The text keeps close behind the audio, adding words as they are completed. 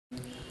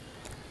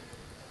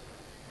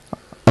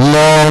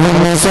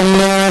اللهم صل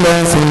على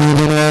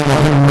سيدنا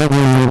محمد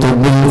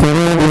طب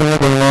القلوب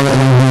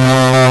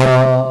ودوائها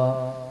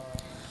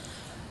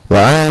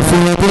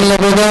وعافية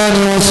الأبدان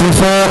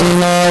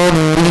وشفائها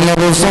ونور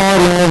الأبصار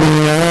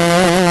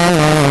وضيائها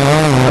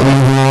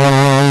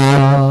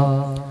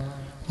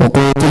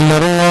وقوت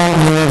الأرواح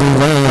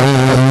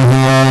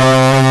وغذائها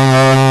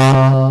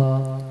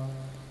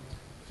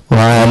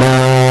وعلى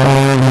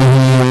آله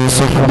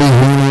وصحبه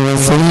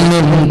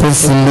وسلم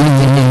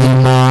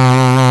تسليما.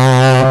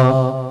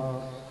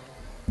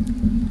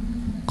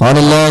 قال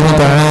الله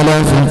تعالى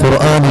في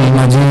القرآن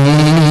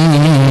المجيد: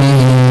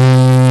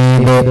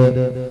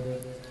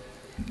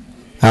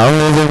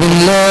 أعوذ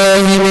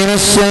بالله من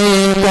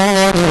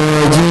الشيطان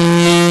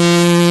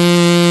الرجيم.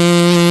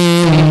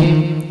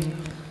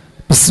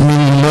 بسم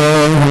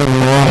الله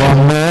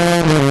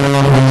الرحمن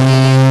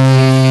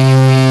الرحيم.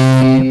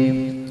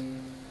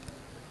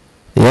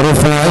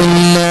 يرفع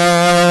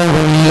الله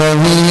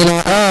الذين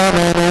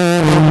آمنوا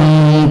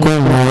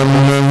منكم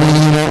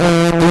والذين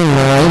أوتوا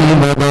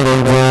العلم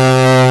درجات.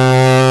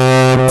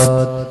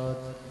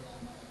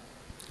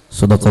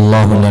 صدق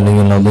الله العلي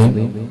العظيم.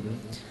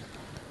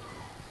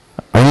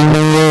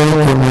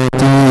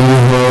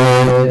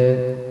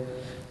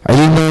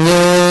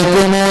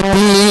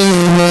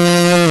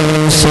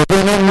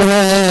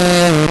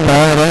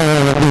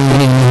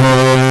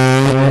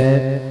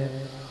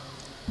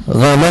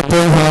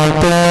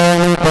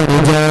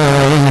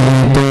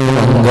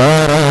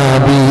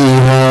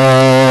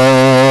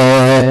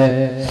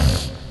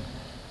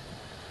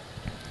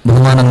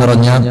 ബഹുമാനം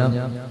നിറഞ്ഞ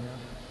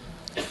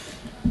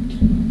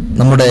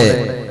നമ്മുടെ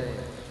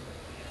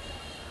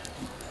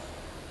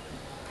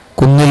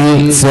കുന്നിൽ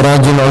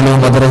സിറാജുൽ ഉലൂം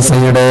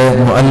മദ്രസയുടെ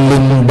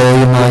മുഅല്ലിം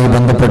ഡേയുമായി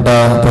ബന്ധപ്പെട്ട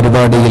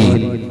പരിപാടിയിൽ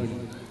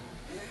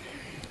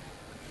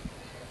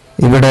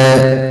ഇവിടെ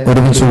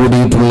ഒരുമിച്ച്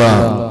കൂടിയിട്ടുള്ള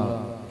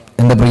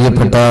എൻ്റെ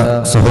പ്രിയപ്പെട്ട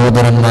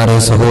സഹോദരന്മാരെ,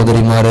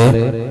 സഹോദരിമാരെ,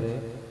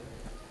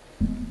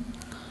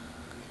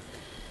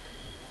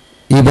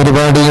 ഈ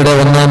പരിപാടിയുടെ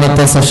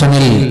ഒന്നാമത്തെ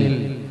സെഷനിൽ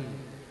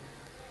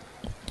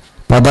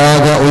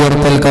പതാക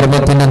ഉയർത്തൽ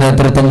കർമ്മത്തിന്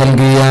നേതൃത്വം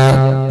നൽകിയ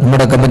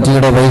നമ്മുടെ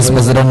കമ്മിറ്റിയുടെ വൈസ്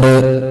പ്രസിഡന്റ്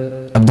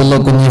അബ്ദുള്ള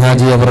കുഞ്ഞി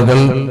ഹാജി അവർകൾ,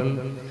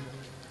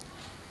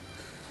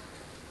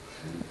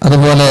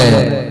 അതുപോലെ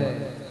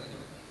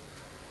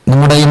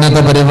നമ്മുടെ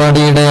ഇന്നത്തെ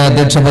പരിപാടിയുടെ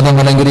അധ്യക്ഷപദം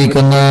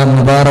അലങ്കരിക്കുന്ന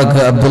മുബാറക്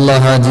അബ്ദുള്ള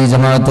ഹാജി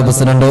ജമാഅത്ത്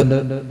പ്രസിഡന്റ്,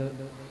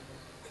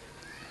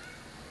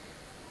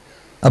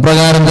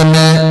 അപ്രകാരം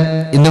തന്നെ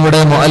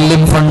ഇന്നിവിടെ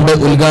മുഅല്ലിം ഫണ്ട്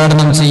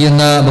ഉദ്ഘാടനം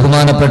ചെയ്യുന്ന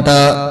ബഹുമാനപ്പെട്ട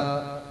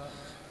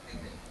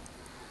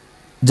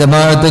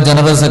ജമാഅത്ത്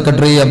ജനറൽ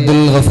സെക്രട്ടറി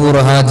അബ്ദുൽ ഗഫൂർ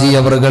ഹാജി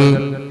അവർകൾ,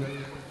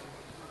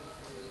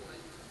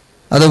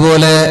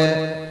 അതുപോലെ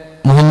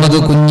മുഹമ്മദ്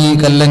കുഞ്ഞി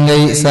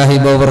കല്ലങ്കൈ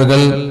സാഹിബ്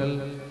അവർകൾ,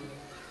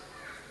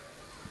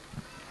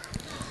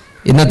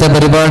 ഇന്നത്തെ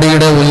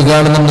പരിപാടിയുടെ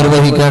ഉദ്ഘാടനം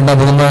നിർവഹിക്കേണ്ട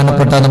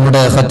ബഹുമാനപ്പെട്ട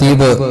നമ്മുടെ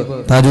ഖതീബ്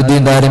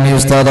താജുദ്ദീൻ ദാരിമി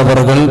ഉസ്താദ്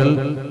അവർകൾ,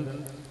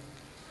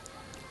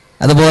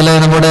 അതുപോലെ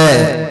നമ്മുടെ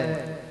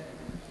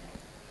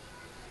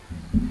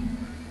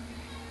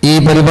ഈ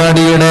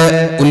പരിപാടിയുടെ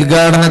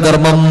ഉദ്ഘാടന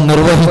കർമ്മം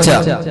നിർവഹിച്ച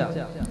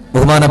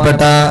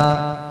ബഹുമാനപ്പെട്ട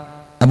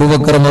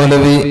അബൂബക്കർ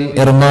മൗലവി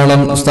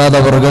എറണാകുളം ഉസ്താദ്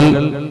അവർകൾ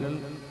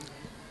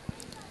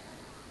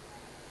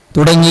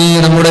തുടങ്ങി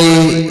നമ്മുടെ ഈ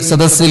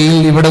സദസ്സിൽ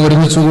ഇവിടെ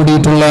ഒരുമിച്ച്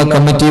കൂടിയിട്ടുള്ള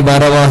കമ്മിറ്റി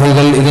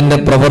ഭാരവാഹികൾ, ഇതിന്റെ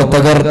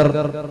പ്രവർത്തകർ,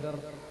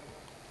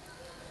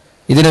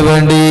 ഇതിനു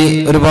വേണ്ടി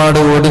ഒരുപാട്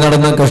ഓടി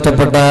നടന്ന്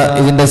കഷ്ടപ്പെട്ട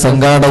ഇതിന്റെ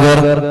സംഘാടകർ,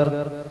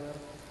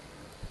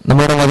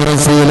 നമ്മുടെ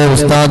മദ്രസയിലെ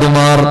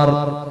ഉസ്താദുമാർ,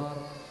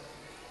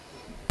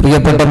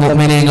 പ്രിയപ്പെട്ട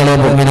മുഅ്മിനീങ്ങളെ,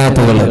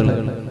 മുഅ്മിനാത്തുകളെ,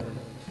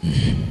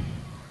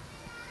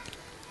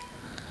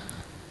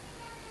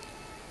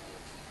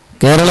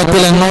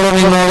 കേരളത്തിൽ അങ്ങോളം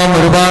ഇങ്ങോളം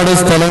ഒരുപാട്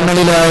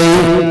സ്ഥലങ്ങളിലായി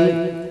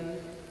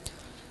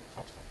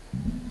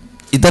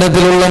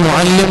ഇത്തരത്തിലുള്ള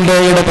മുഅല്ലിം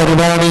ഡേയുടെ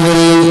പരിപാടികൾ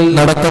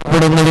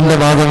നടത്തപ്പെടുന്നതിന്റെ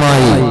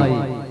ഭാഗമായി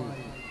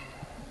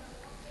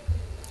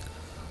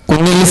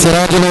കുന്നിൽ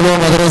സിറാജുൽ ഉലൂം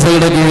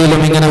മദ്രസയുടെ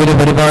കീഴിലും ഇങ്ങനെ ഒരു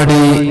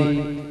പരിപാടി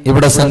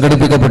ഇവിടെ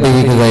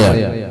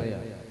സംഘടിപ്പിക്കപ്പെട്ടിരിക്കുകയാണ്.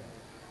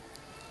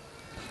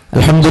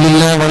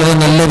 അൽഹംദുലില്ലാഹ്, വളരെ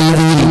നല്ല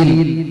രീതിയിൽ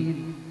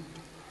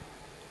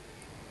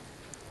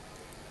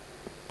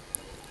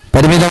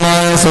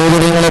പരിമിതമായ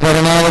സൗകര്യങ്ങളെ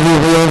പരമാവധി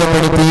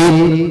ഉപയോഗപ്പെടുത്തി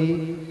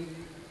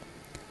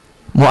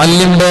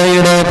മുഅല്ലിം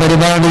ഡേയുടെ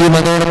പരിപാടിയും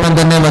അതോടൊപ്പം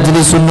തന്നെ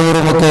മജ്ലിസുൻ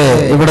നൂറും ഒക്കെ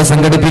ഇവിടെ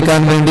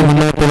സംഘടിപ്പിക്കാൻ വേണ്ടി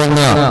മുന്നോട്ട് വന്ന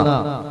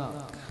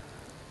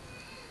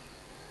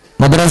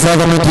മദ്രസ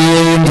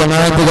കമ്മിറ്റിയെയും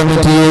ജമാഅത്ത്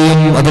കമ്മിറ്റിയെയും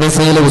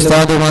മദ്രസയിലെ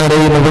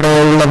ഉസ്താദുമാരെയും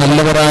ഇവിടെയുള്ള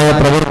നല്ലവരായ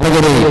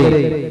പ്രവർത്തകരെയും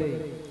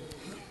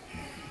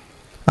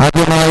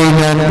ആദ്യമായി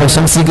ഞാൻ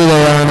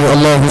പ്രശംസിക്കുകയാണ്.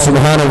 അല്ലാഹു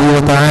സുബ്ഹാനഹു വ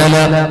തആല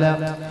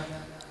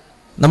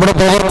നമ്മുടെ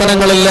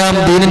പ്രവർത്തനങ്ങളെല്ലാം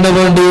ദീനിന്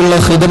വേണ്ടിയുള്ള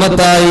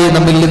ഖിദ്മത്തായി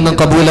നമ്മിൽ നിന്ന്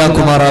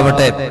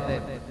കബൂലാക്കുമാറാവട്ടെ.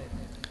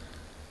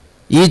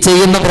 ഈ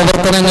ചെയ്യുന്ന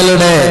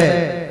പ്രവർത്തനങ്ങളുടെ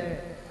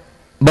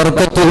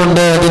ബർക്കത്ത്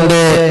കൊണ്ട്,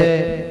 അതിന്റെ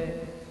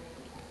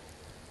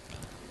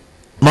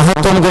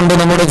മഹത്വം കൊണ്ട്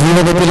നമ്മുടെ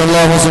ജീവിതത്തിൽ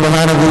അല്ലാഹു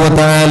സുബ്ഹാനഹു വ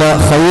തആല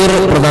ഖൈർ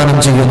പ്രദാനം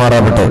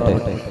ചെയ്യുമാറാവട്ടെ.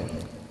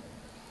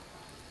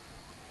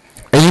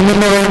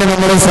 ഇൽമിന് വേണ്ടി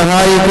നമ്മളെ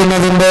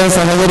സഹായിക്കുന്നതിന്റെ,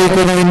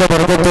 സഹകരിക്കുന്നതിന്റെ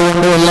ബർക്കത്ത്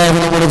കൊണ്ട് അല്ലാഹു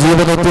നമ്മുടെ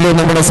ജീവിതത്തിലും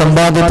നമ്മുടെ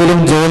സമ്പാദ്യത്തിലും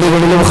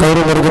ജോലികളിലും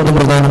ഖൈറും ബർക്കത്തും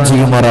പ്രദാനം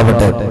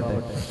ചെയ്യുമാറാവട്ടെ.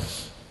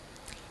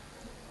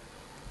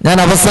 ഞാൻ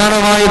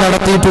അവസാനമായി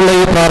നടത്തിയിട്ടുള്ള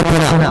ഈ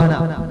പ്രാർത്ഥന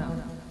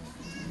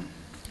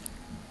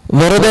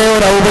വെറുതെ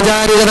ഒരു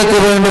ഔപചാരികതയ്ക്ക്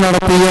വേണ്ടി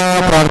നടത്തിയ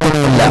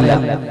പ്രാർത്ഥനയല്ല.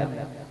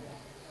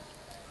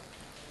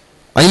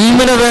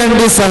 ഇൽമിന്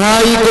വേണ്ടി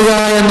സഹായിക്കുക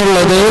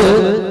എന്നുള്ളത്,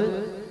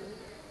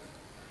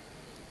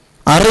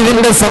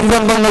 അറിവിന്റെ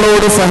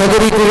സംരംഭങ്ങളോട്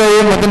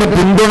സഹകരിക്കുകയും അതിന്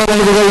പിന്തുണ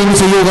നൽകുകയും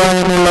ചെയ്യുക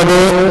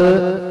എന്നുള്ളത്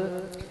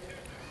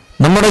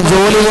നമ്മുടെ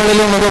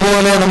ജോലികളിലും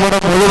അതുപോലെ നമ്മുടെ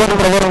മുഴുവൻ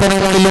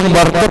പ്രവർത്തനങ്ങളിലും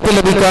ബർക്കത്ത്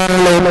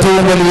ലഭിക്കാനുള്ള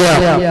ഏറ്റവും വലിയ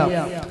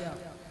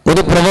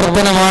ഒരു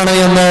പ്രവർത്തനമാണ്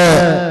എന്ന്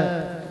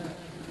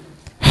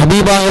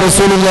ഹബീബായ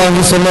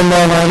റസൂലുള്ളാഹി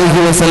സ്വല്ലല്ലാഹു അലൈഹി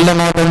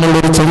വസല്ലമ തങ്ങളുടെ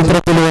ഒരു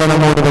ചരിത്രത്തിലൂടെ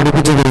നമ്മോട്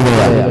പഠിപ്പിച്ചു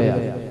തരികയാണ്.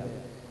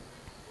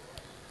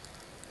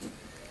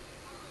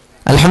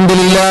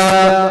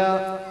 അൽഹംദുലില്ലാഹ്,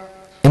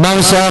 ഇമാം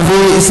ഷാഫി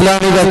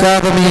ഇസ്ലാമിക്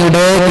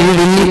അക്കാദമിയുടെ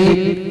കീഴിൽ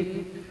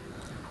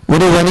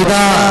ഒരു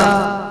വനിതാ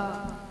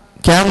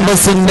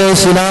ക്യാമ്പസിന്റെ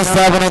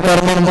ശിലാസ്ഥാപന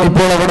കർമ്മം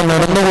ഇപ്പോൾ അവിടെ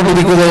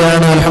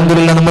നടന്നുകൊണ്ടിരിക്കുകയാണ്.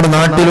 അൽഹംദുലില്ലാഹ്, നമ്മുടെ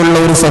നാട്ടിലുള്ള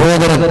ഒരു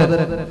സഹോദരൻ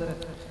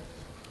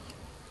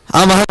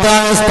ആ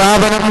മഹത്തായ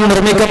സ്ഥാപനം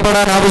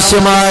നിർമ്മിക്കപ്പെടാൻ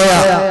ആവശ്യമായ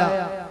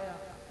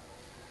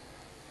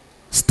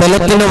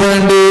സ്ഥലത്തിനു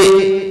വേണ്ടി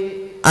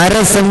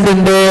 1/2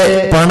 സെന്റിന്റെ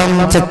പണം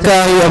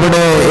ചെക്കായി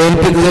അവിടെ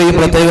ഏൽപ്പിക്കുകയും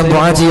പ്രത്യേകം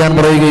ദുആ ചെയ്യാൻ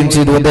പറയുകയും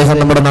ചെയ്തു. അദ്ദേഹം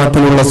നമ്മുടെ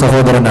നാട്ടിലുള്ള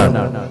സഹോദരനാണ്.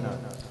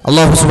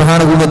 അല്ലാഹു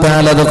സുബ്ഹാനഹു വ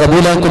തആല അത്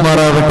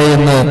കബൂലാക്കുമാറാവട്ടെ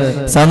എന്ന്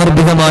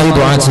സാന്ദർഭികമായി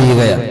ദുആ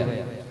ചെയ്യുകയാണ്.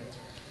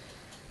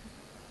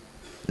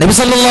 നബി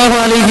സല്ലല്ലാഹു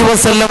അലൈഹി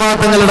വസല്ലമ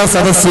തങ്ങളുടെ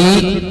സദസ്സിൽ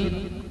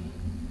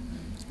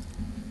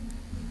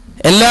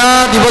എല്ലാ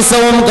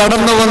ദിവസവും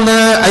കടന്നു വന്ന്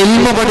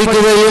ഇൽമ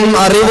പഠിക്കുകയും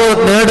അറിവ്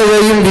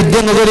നേടുകയും വിദ്യ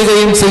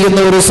നുകരുകയും ചെയ്യുന്ന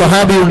ഒരു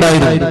സ്വഹാബി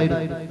ഉണ്ടായിരുന്നു.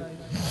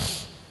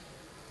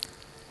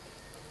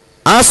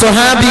 ആ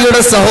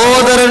സ്വഹാബിയുടെ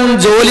സഹോദരൻ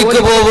ജോലിക്ക്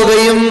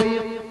പോവുകയും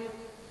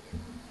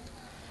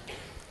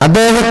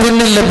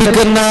അദ്ദേഹത്തിന്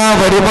ലഭിക്കുന്ന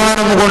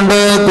വരുമാനം കൊണ്ട്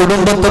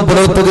കുടുംബത്തെ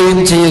പുലർത്തുകയും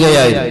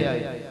ചെയ്യുകയായിരുന്നു.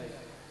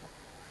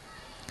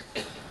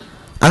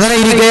 അങ്ങനെ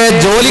ഇരിക്കെ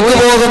ജോലിക്ക്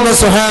പോകുന്ന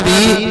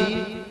സ്വഹാബി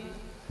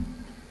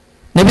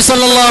നബി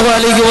സല്ലല്ലാഹു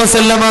അലൈഹി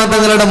വസല്ലമ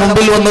തങ്ങളുടെ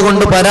മുമ്പിൽ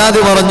വന്നുകൊണ്ട്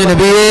പരാതി പറഞ്ഞു,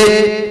 നബിയേ,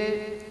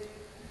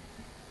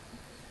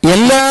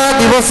 എല്ലാ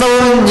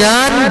ദിവസവും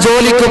ഞാൻ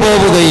ജോലിക്ക്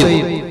പോവുകയും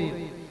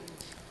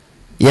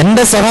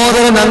എന്റെ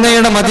സഹോദരൻ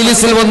അങ്ങയുടെ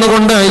മജ്ലിസിൽ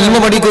വന്നുകൊണ്ട് ഇൽമ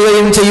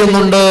പഠിക്കുകയും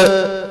ചെയ്യുന്നുണ്ട്.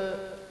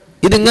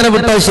 ഇതിങ്ങനെ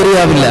വിട്ടാൽ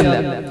ശരിയാവില്ല.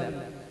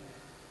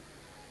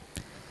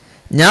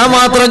 ഞാൻ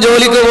മാത്രം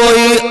ജോലിക്ക്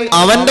പോയി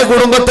അവന്റെ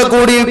കുടുംബത്തെ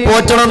കൂടി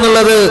പോറ്റണം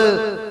എന്നുള്ളത്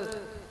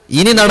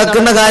ഇനി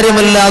നടക്കുന്ന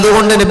കാര്യമല്ല.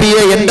 അതുകൊണ്ട്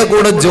നബിയെ, എന്റെ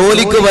കൂടെ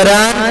ജോലിക്ക്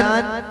വരാൻ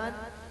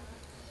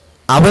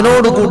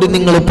അവനോട് കൂടി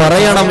നിങ്ങൾ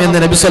പറയണം എന്ന്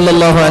നബി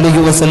സല്ലല്ലാഹു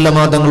അലൈഹി വസല്ലമ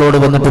തങ്ങളോട്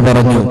വന്നിട്ട്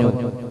പറഞ്ഞു.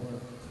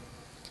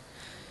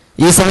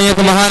 ഈ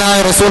സമയത്ത് മഹാനായ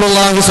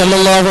റസൂലുള്ളാഹി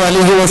സ്വല്ലല്ലാഹു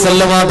അലൈഹി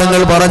വസല്ലമ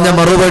തങ്ങൾ പറഞ്ഞ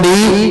മറുപടി,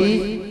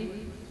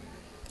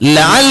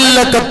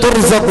 ലഅല്ലക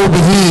തുർസഖു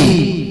ബിഹി,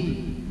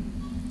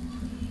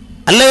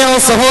 അല്ലയോ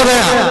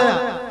സഹോദര,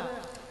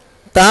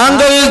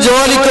 താങ്കൾ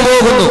ജോലിക്ക്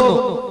പോകുന്നു,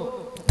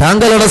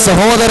 താങ്കളുടെ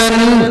സഹോദരൻ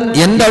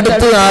എന്റെ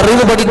അടുത്ത്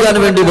അറിവ് പഠിക്കാൻ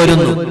വേണ്ടി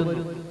വരുന്നു.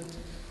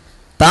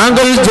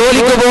 താങ്കൾ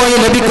ജോലിക്ക് പോയി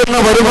ലഭിക്കുന്ന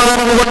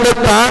വരുമാനം കൊണ്ട്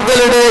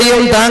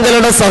താങ്കളുടെയും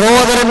താങ്കളുടെ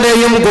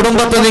സഹോദരന്റെയും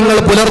കുടുംബത്തെ നിങ്ങൾ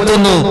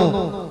പുലർത്തുന്നു.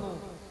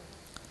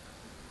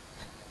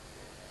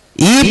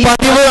 ഈ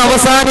പതിവ്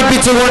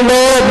അവസാനിപ്പിച്ചുകൊണ്ട്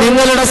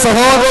നിങ്ങളുടെ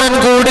സഹോദരൻ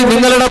കൂടി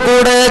നിങ്ങളുടെ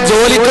കൂടെ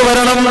ജോലിക്ക്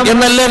വരണം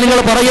എന്നല്ലേ നിങ്ങൾ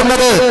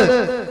പറയുന്നത്?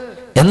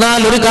 എന്നാൽ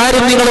ഒരു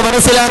കാര്യം നിങ്ങൾ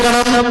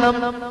മനസ്സിലാക്കണം,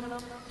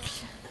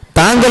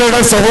 താങ്കളുടെ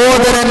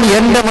സഹോദരൻ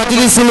എന്റെ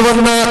മജ്ലിസിൽ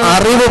വന്ന്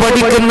അറിവ്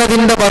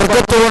പഠിക്കുന്നതിന്റെ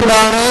ബർക്കത്ത്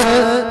കൊണ്ടാണ്,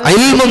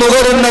 ഇൽമു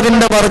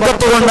നുകരുന്നതിന്റെ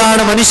ബർക്കത്ത്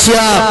കൊണ്ടാണ് മനുഷ്യ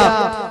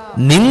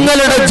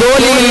നിങ്ങളുടെ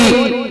ജോലിയിൽ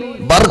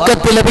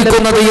ബർക്കത്ത്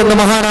ലഭിക്കുന്നത് എന്ന്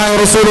മഹാനായ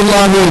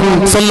റസൂലുള്ളാഹി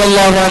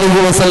സ്വല്ലല്ലാഹു അലൈഹി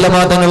വസല്ലമ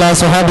തങ്ങൾ ആ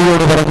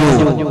സ്വഹാബിയോട് പറഞ്ഞു.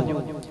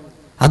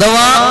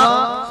 അഥവാ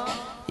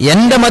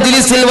എന്റെ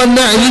മജ്ലിസിൽ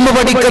വന്ന് ഇൽമു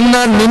പഠിക്കുന്ന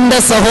നിന്റെ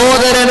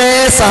സഹോദരനെ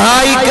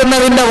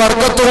സഹായിക്കുന്നതിന്റെ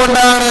ബർക്കത്ത്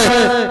കൊണ്ടാണ്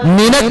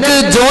നിനക്ക്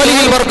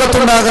ജോലിയിൽ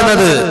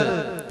ബർക്കത്തുണ്ടാകുന്നത്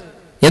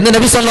എന്ന്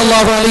നബി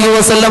സല്ലല്ലാഹു അലൈഹി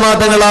വസല്ലമ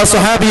തങ്ങൾ ആ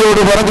സ്വഹാബിയോട്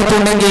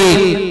പറഞ്ഞിട്ടുണ്ടെങ്കിൽ,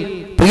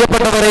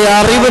 പ്രിയപ്പെട്ടവരെ,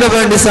 അറിവിന്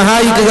വേണ്ടി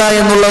സഹായിക്കുക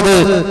എന്നുള്ളത്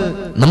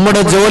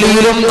നമ്മുടെ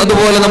ജോലിയിലും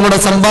അതുപോലെ നമ്മുടെ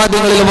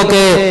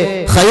സമ്പാദ്യങ്ങളിലുമൊക്കെ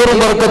ഖൈറും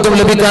ബർക്കത്തും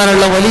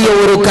ലഭിക്കാനുള്ള വലിയ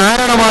ഒരു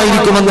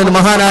കാരണമായിരിക്കുമെന്ന്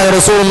മഹാനായ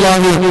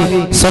റസൂലുള്ളാഹി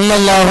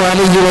സ്വല്ലല്ലാഹു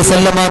അലൈഹി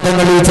വസല്ലമ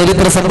തങ്ങൾ ഈ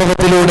ചരിത്ര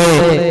സംഭവത്തിലൂടെ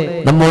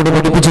നമ്മോട്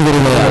പഠിപ്പിച്ചു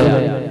തരികയാണ്.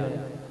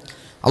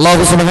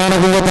 അല്ലാഹു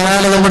സുബ്ഹാനഹു വ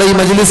തആല നമ്മുടെ ഈ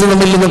മജ്ലിസ്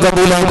നമ്മിൽ നിന്ന്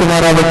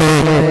കബൂലാക്കുമാറാവട്ടെ.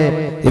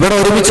 ഇവിടെ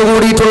ഒരുമിച്ച്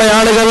കൂടിയിട്ടുള്ള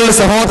ആളുകൾ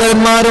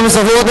സഹോദരന്മാരും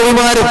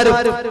സഹോദരിമാരും,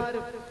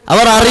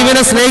 അവർ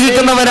അറിവിനെ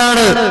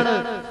സ്നേഹിക്കുന്നവരാണ്,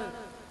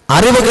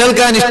 അറിവ്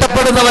കേൾക്കാൻ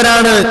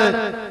ഇഷ്ടപ്പെടുന്നവരാണ്,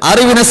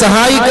 അറിവിനെ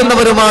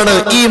സഹായിക്കുന്നവരുമാണ്.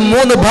 ഈ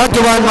 3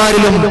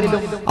 ഭാഗ്യവാന്മാരിലും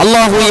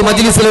അള്ളാഹു ഈ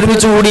മജ്ലിസിൽ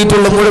ഒരുമിച്ച്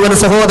കൂടിയിട്ടുള്ള മുഴുവൻ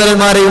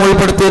സഹോദരന്മാരെയും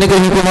ഉൾപ്പെടുത്തി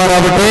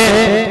അനുഗ്രഹിക്കുമാറാവട്ടെ.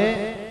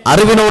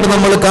 അറിവിനോട്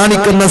നമ്മൾ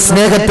കാണിക്കുന്ന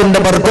സ്നേഹത്തിന്റെ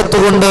ബർക്കത്ത്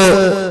കൊണ്ട്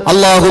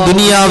അള്ളാഹു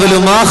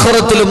ദുനിയാവിലും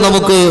ആഖിറത്തിലും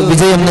നമുക്ക്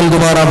വിജയം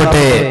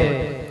നൽകുമാറാവട്ടെ.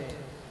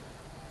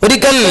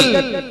 ഒരിക്കൽ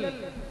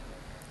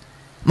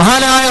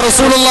മഹാനായ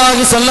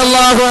റസൂലുള്ളാഹി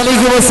സ്വല്ലല്ലാഹു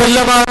അലൈഹി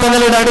വസല്ലമ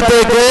തങ്ങളുടെ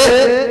അടുത്തേക്ക്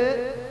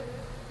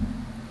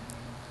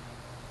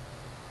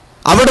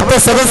അവിടുത്തെ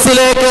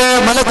സദസ്സിലേക്ക്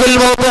മലക്കുൽ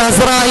മൗത്ത്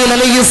അസ്റായീൽ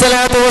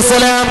അലൈഹിസ്സലാത്തു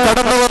വസ്സലാം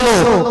കടന്നു വന്നു.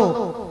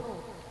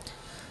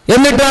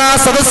 എന്നിട്ട് ആ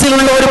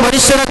സദസ്സിലുള്ള ഒരു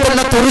മനുഷ്യനെ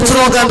തന്നെ തുറിച്ചു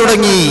നോക്കാൻ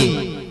തുടങ്ങി.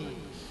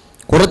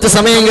 കുറച്ചു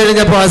സമയം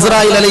കഴിഞ്ഞപ്പോ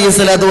അസ്റായീൽ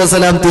അലൈഹിസ്സലാത്തു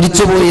വസ്സലാം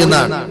തിരിച്ചുപോയി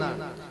എന്നാണ്.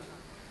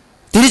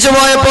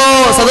 തിരിച്ചുപോയപ്പോ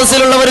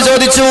സദസ്സിലുള്ളവർ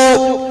ചോദിച്ചു,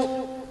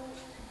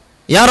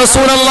 യാ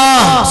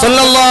റസൂലല്ലാഹ്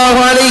സ്വല്ലല്ലാഹു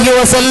അലൈഹി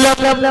വസല്ലം,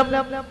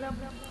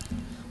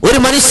 ഒരു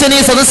മനുഷ്യൻ ഈ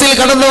സദസ്സിൽ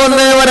കടന്നു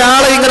വന്ന്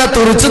ഒരാളെ ഇങ്ങനെ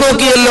തുറിച്ചു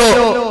നോക്കിയല്ലോ,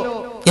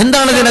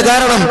 എന്താണ് ഇതിന്റെ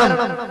കാരണം?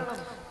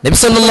 നബി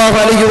സല്ലല്ലാഹു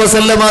അലൈഹി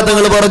വസല്ലം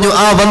തങ്ങൾ പറഞ്ഞു,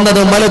 ആ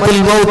വന്നത് മലക്കുൽ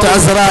മൗത്ത്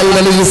അസ്റായീൽ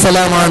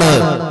അലൈഹിസ്സലാമാണ്.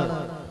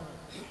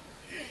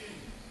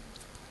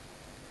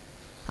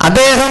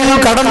 അദ്ദേഹം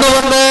കടന്നു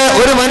വന്ന്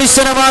ഒരു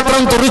മനുഷ്യനെ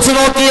മാത്രം തുറിച്ചു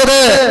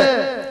നോക്കിയത്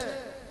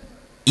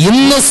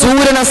ഇന്ന്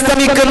സൂര്യൻ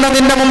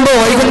അസ്തമിക്കുന്നതിന്റെ മുമ്പ്,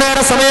 വൈകുന്നേര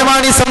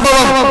സമയമാണ് ഈ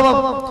സംഭവം.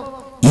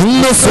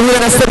 ഇന്ന്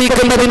സൂര്യൻ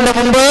അസ്തമിക്കുന്നതിന്റെ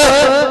മുമ്പ്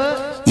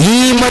ഈ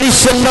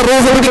മനുഷ്യന്റെ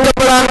റൂഹ്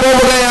പിടിക്കപ്പെടാൻ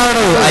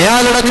പോവുകയാണ്.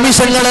 അയാളുടെ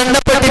നിമിഷങ്ങൾ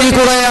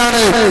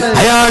എണ്ണപ്പെട്ടിരിക്കുകയാണ്.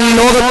 അയാൾ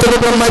ലോകത്ത്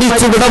നിന്നും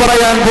മരിച്ചു വിട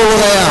പറയാൻ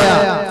പോവുകയാണ്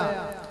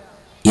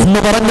എന്ന്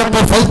പറഞ്ഞപ്പോ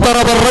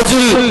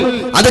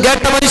അത്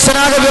കേട്ട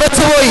മനുഷ്യനാകെ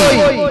വിറച്ചുപോയി.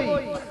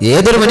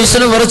 ഏതൊരു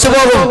മനുഷ്യനും വിറച്ചു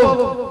പോകും.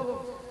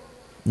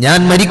 ഞാൻ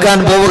മരിക്കാൻ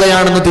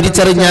പോവുകയാണെന്ന്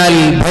തിരിച്ചറിഞ്ഞാൽ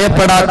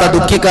ഭയപ്പെടാത്ത,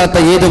 ദുഃഖിക്കാത്ത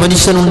ഏത്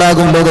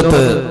മനുഷ്യനുണ്ടാകും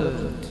ലോകത്ത്?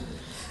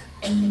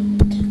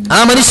 ആ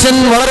മനുഷ്യൻ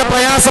വളരെ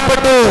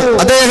പ്രയാസപ്പെട്ടു.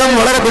 അദ്ദേഹം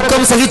വളരെ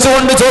ദുഃഖം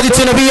സഹിച്ചുകൊണ്ട്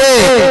ചോദിച്ചു, നബിയേ,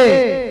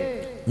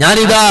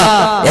 ഞാനിതാ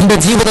എന്റെ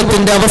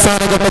ജീവിതത്തിന്റെ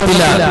അവസാന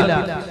ഘട്ടത്തിലാണ്.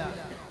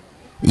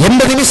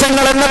 എന്റെ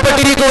നിമിഷങ്ങൾ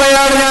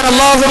എണ്ണപ്പെട്ടിരിക്കുകയാണ്. ഞാൻ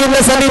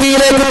അല്ലാഹുവിന്റെ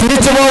സന്നിധിയിലേക്ക്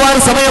തിരിച്ചു പോവാൻ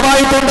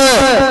സമയമായിട്ടുണ്ട്.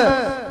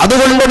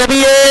 അതുകൊണ്ട്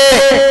നബിയേ,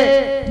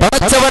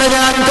 പടച്ചവനെ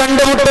ഞാൻ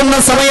കണ്ടുമുട്ടുന്ന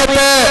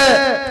സമയത്ത്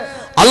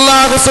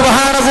അല്ലാഹു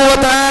സുബ്ഹാനഹു വ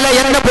തആല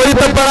എന്നെ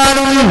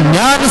പൊരുത്തപ്പെടാനും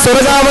ഞാൻ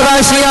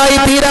സ്വർഗാവകാശിയായി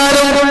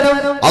തീരാനും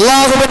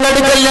അല്ലാഹുവിന്റെ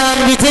അടുക്കൽ ഞാൻ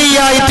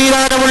വിജയിയായി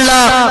തീരാനുമുള്ള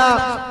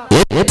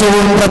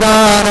ഏറ്റവും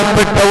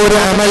പ്രധാനപ്പെട്ട ഒരു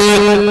അമൽ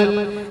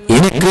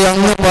എനിക്ക്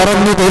അങ്ങ്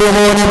പറഞ്ഞു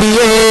തരുമോ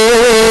നബിയേ?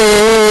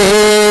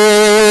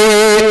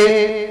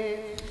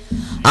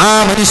 ആ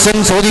മനുഷ്യൻ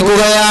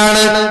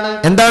ചോദിക്കുകയാണ്.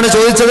 എന്താണ്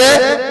ചോദിച്ചത്?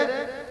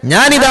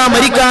 ഞാനിതാ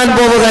മരിക്കാൻ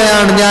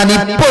പോവുകയാണ്, ഞാൻ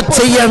ഇപ്പോ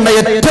ചെയ്യേണ്ട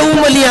ഏറ്റവും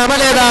വലിയ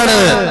അമലേതാണ്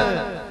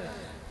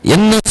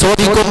എന്ന്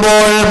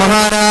ചോദിക്കുമ്പോൾ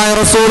മഹാനായ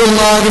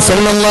റസൂലുള്ളാഹി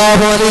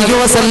സ്വല്ലല്ലാഹു അലൈഹി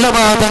വസല്ലമ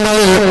തങ്ങൾ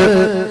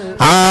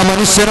ആ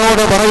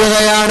മനുഷ്യനോട്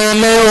പറയുകയാണ്,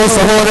 അല്ലയോ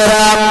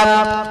സഹോദരാ,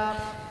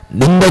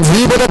 നിന്റെ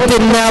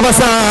ജീവിതത്തിന്റെ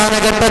അവസാന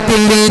ഘട്ടത്തിൽ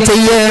നീ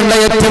ചെയ്യേണ്ട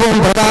ഏറ്റവും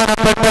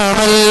പ്രധാനപ്പെട്ട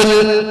അമൽ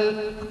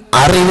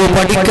അറിവ്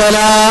പഠിക്കലാണ്,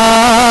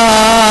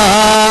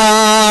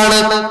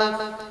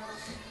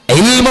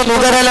 ഇൽമു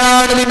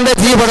നുകരലാണ്. നിന്റെ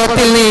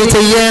ജീവിതത്തിൽ നീ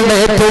ചെയ്യേണ്ട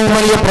ഏറ്റവും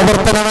വലിയ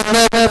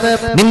പ്രവർത്തനമെന്ന്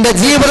നിന്റെ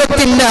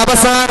ജീവിതത്തിന്റെ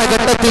അവസാന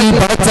ഘട്ടത്തിൽ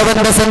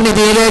പടച്ചവന്റെ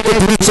സന്നിധിയിലേക്ക്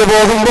തിരിച്ചു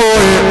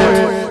പോകുമ്പോൾ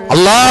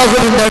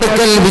അല്ലാഹുവിന്റെ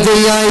അടുക്കൽ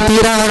വിജയിയായി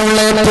തീരാനുള്ള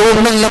ഏറ്റവും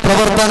നല്ല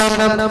പ്രവർത്തനം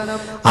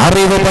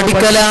അറിവ്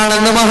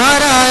പഠിക്കലാണെന്ന്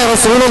മഹാനായ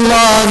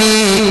റസൂലുള്ളാഹി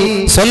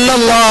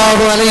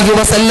സ്വല്ലല്ലാഹു അലൈഹി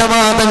വസല്ലമ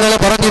തങ്ങൾ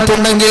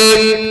പറഞ്ഞിട്ടുണ്ടെങ്കിൽ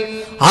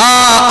ആ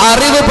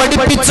അറിവ്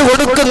പഠിപ്പിച്ചു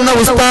കൊടുക്കുന്ന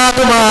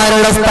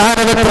ഉസ്താദുമാരുടെ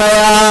സ്ഥാനം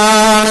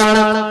എത്രയാണ്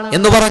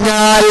എന്ന്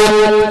പറഞ്ഞാൽ,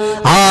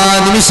 ആ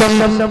നിമിഷം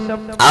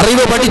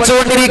അറിവ്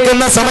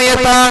പഠിച്ചുകൊണ്ടിരിക്കുന്ന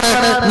സമയത്താണ്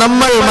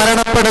നമ്മൾ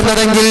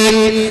മരണപ്പെടുന്നതെങ്കിൽ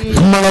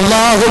നമ്മൾ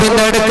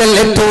അല്ലാഹുവിന്റെ അടുക്കൽ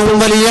ഏറ്റവും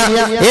വലിയ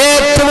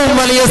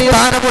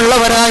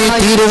സ്ഥാനമുള്ളവരായി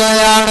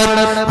തീരുകയാണ്.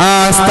 ആ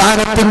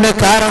സ്ഥാനത്തിന്റെ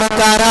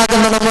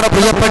കാരണക്കാരാകുന്ന നമ്മുടെ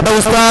പ്രിയപ്പെട്ട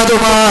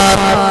ഉസ്താദുമാർ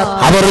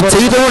അവർ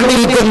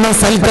ചെയ്തുകൊണ്ടിരിക്കുന്ന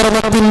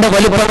സൽക്കർമ്മത്തിന്റെ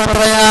വലിപ്പം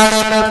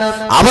എത്രയാണ്,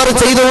 അവർ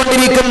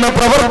ചെയ്തുകൊണ്ടിരിക്കുന്ന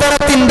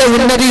പ്രവർത്തനത്തിന്റെ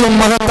ഉന്നതിയും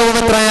മഹത്വവും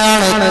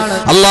എത്രയാണ്.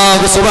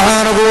 അല്ലാഹു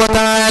സുബ്ഹാനഹു വ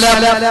തആല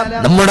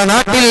നമ്മുടെ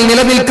നാട്ടിൽ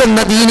നിലനിൽക്കുന്ന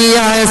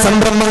ദീനിയായ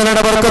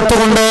സംരംഭങ്ങളുടെ ബർക്കത്ത്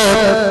കൊണ്ട്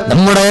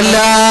നമ്മുടെ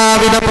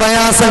എല്ലാവിധ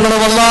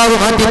പ്രയാസങ്ങളും അല്ലാഹു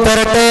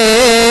മാറ്റിത്തരട്ടെ.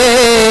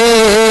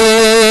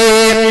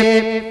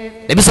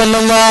 നബി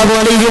സല്ലല്ലാഹു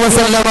അലൈഹി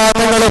വസല്ലമ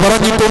തങ്ങൾ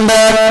പറഞ്ഞിട്ടുണ്ട്,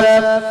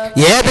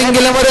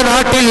 ഏതെങ്കിലും ഒരു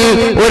നാട്ടിൽ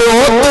ഒരു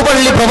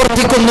ഓത്തുപള്ളി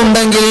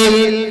പ്രവർത്തിക്കുന്നുണ്ടെങ്കിൽ,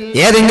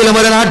 ഏതെങ്കിലും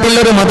ഒരു നാട്ടിൽ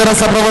ഒരു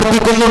മദ്രസ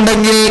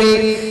പ്രവർത്തിക്കുന്നുണ്ടെങ്കിൽ,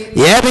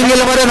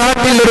 ഏതെങ്കിലും ഒരു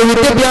നാട്ടിൽ ഒരു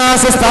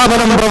വിദ്യാഭ്യാസ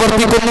സ്ഥാപനം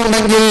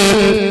പ്രവർത്തിക്കുന്നുണ്ടെങ്കിൽ,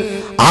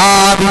 ആ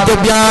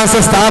വിദ്യാഭ്യാസ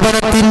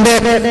സ്ഥാപനത്തിന്റെ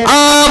ആ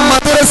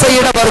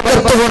മദ്രസയുടെ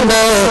ബർക്കത്ത് കൊണ്ട്,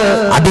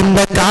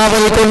 അതിന്റെ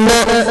കാവൽ കൊണ്ട്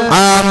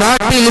ആ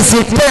നാട്ടിൽ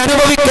ശിക്ഷ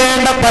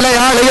അനുഭവിക്കേണ്ട പല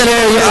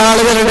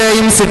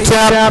ആളുകളുടെയും ശിക്ഷ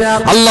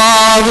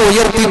അല്ലാഹു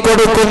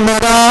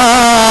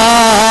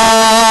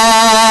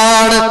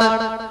ഉയർത്തിക്കൊടുക്കുന്നതാണ്.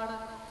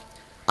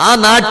 ആ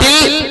നാട്ടിൽ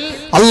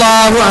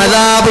അല്ലാഹു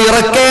അദാബ്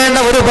ഇറക്കേണ്ട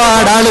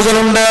ഒരുപാട്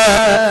ആളുകളുണ്ട്.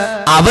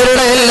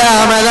 അവരുടെ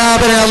എല്ലാം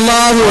അദാബിനെ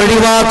അല്ലാഹു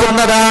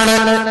ഒഴിവാക്കുന്നതാണ്.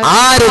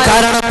 ആര്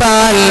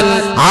കാരണത്താൽ?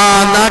 ആ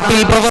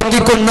നാട്ടിൽ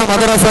പ്രവർത്തിക്കുന്ന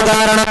മദ്രസ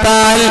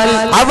കാരണത്താൽ,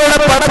 അവിടെ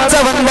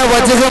പടച്ചവന്റെ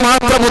വജ്ഹ്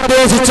മാത്രം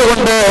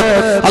ഉദ്ദേശിച്ചുകൊണ്ട്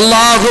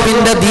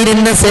അല്ലാഹുവിന്റെ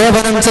ദീനിന്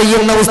സേവനം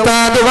ചെയ്യുന്ന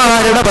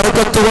ഉസ്താദുമാരുടെ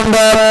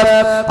ബർക്കത്തുകൊണ്ട്,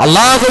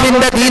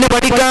 അല്ലാഹുവിന്റെ ദീന്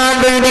പഠിക്കാൻ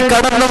വേണ്ടി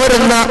കടന്നു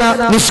വരുന്ന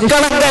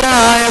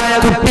നിഷ്കളങ്കരായ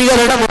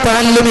കുട്ടികളുടെ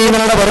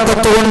മുതഅല്ലിമീങ്ങളുടെ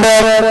ബർക്കത്തുകൊണ്ട്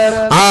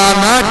ആ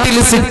നാട്ടിൽ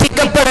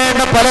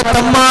സൃഷ്ടിക്കപ്പെടേണ്ട പല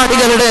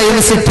തമ്മാടികളുടെയും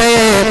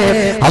ശിക്ഷയെ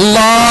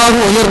അല്ലാഹു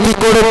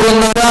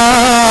ഉയർത്തിക്കൊടുക്കുന്നതാണ്.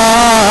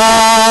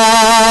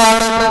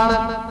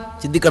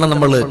 ചിന്തിക്കണം.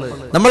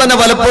 നമ്മൾ തന്നെ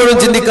പലപ്പോഴും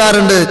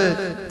ചിന്തിക്കാറുണ്ട്.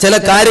 ചില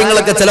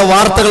കാര്യങ്ങളൊക്കെ, ചില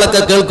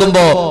വാർത്തകളൊക്കെ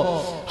കേൾക്കുമ്പോ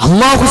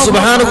അല്ലാഹു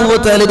സുബ്ഹാനഹു വ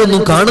തആല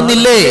ഇതൊന്നും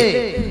കാണുന്നില്ലേ?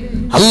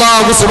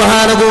 അല്ലാഹു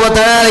സുബ്ഹാനഹു വ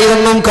തആല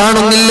ഇതൊന്നും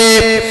കാണുന്നില്ലേ?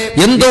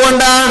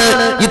 എന്തുകൊണ്ടാണ്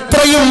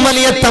ഇത്രയും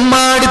വലിയ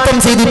തമ്മാടിത്തം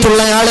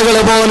ചെയ്തിട്ടുള്ള ആളുകൾ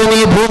പോലും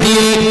ഈ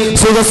ഭൂമിയിൽ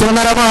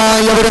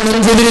സുഖസുന്ദരമായി അവർ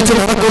നെഞ്ചുവിരിച്ചു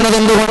നടക്കുന്നത്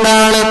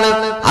എന്തുകൊണ്ടാണ്?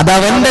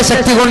 അതവന്റെ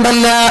ശക്തി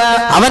കൊണ്ടല്ല,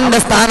 അവന്റെ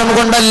സ്ഥാനം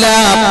കൊണ്ടല്ല.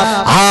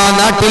 ആ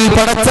നാട്ടിൽ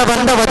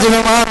പടച്ചവന്റെ വചന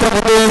മാത്രം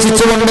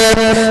ഉദ്ദേശിച്ചുകൊണ്ട്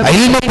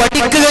ഇൽമ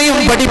പഠിക്കുകയും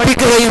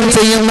പഠിപ്പിക്കുകയും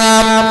ചെയ്യുന്ന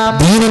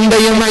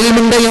ദീനിന്റെയും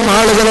ഇൽമിന്റെയും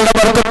ആളുകളുടെ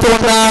ബർക്കത്ത്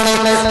കൊണ്ടാണ്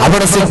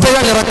അവിടെ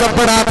ശിക്ഷകൾ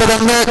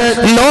ഇറക്കപ്പെടാത്തതെന്ന്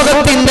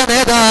ലോകത്തിന്റെ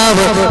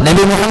നേതാവ്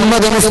നബി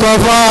മുഹമ്മദ്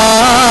മുസ്തഫ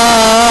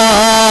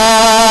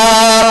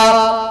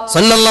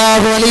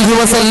സല്ലല്ലാഹു അലൈഹി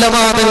വസല്ലമ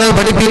തങ്ങൾ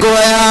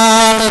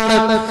പഠിപ്പിക്കുകയാണ്.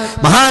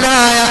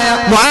 മഹാനായ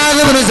മുആദ്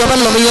ഇബ്നു ജബൽ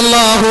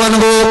റളിയല്ലാഹു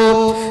അൻഹു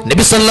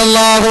നബി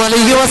സല്ലല്ലാഹു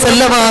അലൈഹി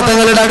വസല്ലമ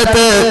തങ്ങളുടെ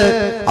അടുത്ത്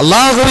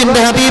അല്ലാഹുവിന്റെ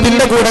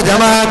ഹബീബിന്റെ കൂടെ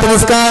ജമാഅത്ത്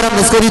നിസ്കാരം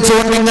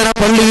നിസ്കരിച്ചുകൊണ്ട് ഇങ്ങനെ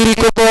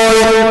പള്ളിയിരിക്കുമ്പോൾ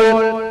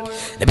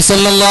നബി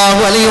സല്ലല്ലാഹു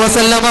അലൈഹി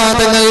വസല്ലമ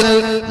തങ്ങൾ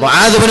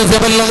മുആദ് ഇബ്നു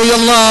ജബൽ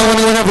റളിയല്ലാഹു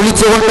അൻഹുവിനെ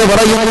വിളിച്ചുകൊണ്ട്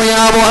പറയുന്നു,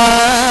 യാ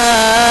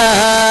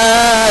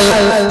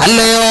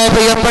അല്ലയോ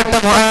പ്രിയപ്പെട്ട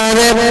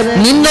മുആദ്,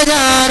 നിന്നെ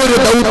ഞാനൊരു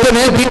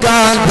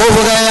ദൗത്യമേൽപ്പിക്കാൻ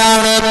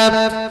പോവുകയാണ്.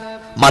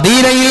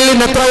 മദീനയിൽ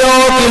നിന്ന് എത്രയോ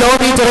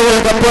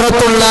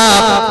കിലോമീറ്ററുകൾക്കപ്പുറത്തുള്ള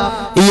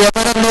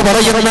യമൻ എന്ന്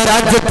പറയുന്ന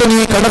രാജ്യത്ത് നീ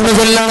കടന്നു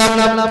ചെല്ലണം.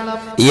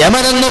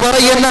 യമൻ എന്ന്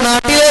പറയുന്ന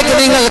നാട്ടിലേക്ക്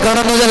നിങ്ങൾ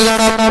കടന്നു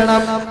ചെല്ലണം.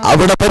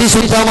 അവിടെ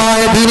പരിശുദ്ധമായ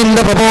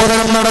ദീനിന്റെ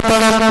പ്രബോധനം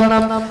നടത്തണം.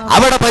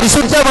 അവിടെ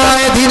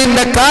പരിശുദ്ധമായ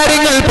ദീനിന്റെ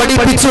കാര്യങ്ങൾ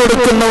പഠിപ്പിച്ചു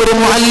കൊടുക്കുന്ന ഒരു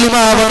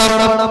മുഅല്ലിമാവണം.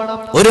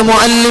 ഒരു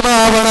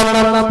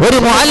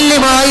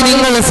മുഅല്ലിമായി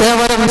നിങ്ങൾ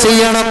സേവനം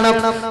ചെയ്യണം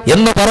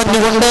എന്ന്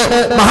പറഞ്ഞുകൊണ്ട്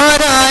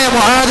മഹാനായ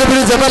മുആദ്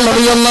ഇബ്നു ജബൽ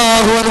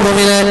റളിയല്ലാഹു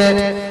അൻഹുവിനെ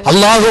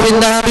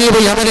അല്ലാഹുവിന്റെ ഹബീബ്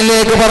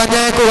യമനിലേക്ക്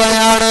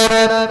പറഞ്ഞയക്കുകയാണ്.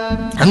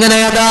 അങ്ങനെ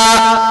അതാ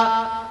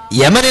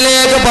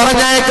യമനിലേക്ക്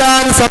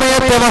പറഞ്ഞയക്കാൻ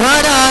സമയത്ത്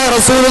മഹാനായ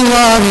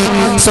റസൂലുള്ളാഹി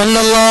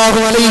സ്വല്ലല്ലാഹു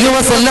അലൈഹി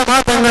വസല്ലമ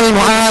തങ്ങൾ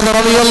മുആദ്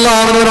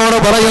റളിയല്ലാഹു അൻഹുവിനോട്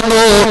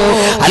പറയുന്നു,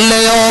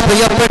 അല്ലയോ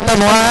പ്രിയപ്പെട്ട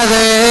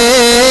മുആദേ,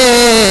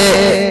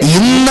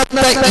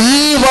 ഇന്നത്തെ ഈ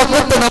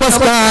വഖത്ത്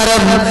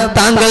നമസ്കാരം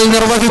താങ്കൾ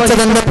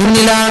നിർവഹിച്ചതിന്റെ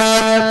പിന്നിലാണ്.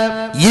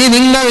 ഇനി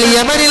നിങ്ങൾ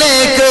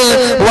യമനിലേക്ക്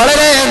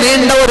വളരെ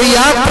നീണ്ട ഒരു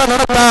യാത്ര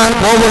നടത്താൻ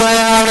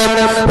പോവുകയാണ്.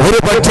 ഒരു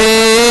പക്ഷേ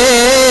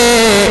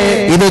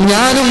ഇത്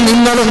ഞാനും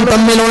നിങ്ങളും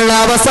തമ്മിലുള്ള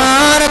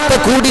അവസാനത്തെ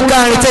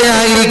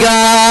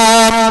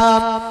കൂടിക്കാഴ്ചയായിരിക്കാം.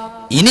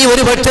 ഇനി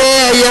ഒരു പക്ഷേ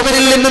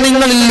യമനിൽ നിന്ന്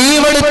നിങ്ങൾ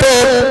ലീവ് എടുത്ത്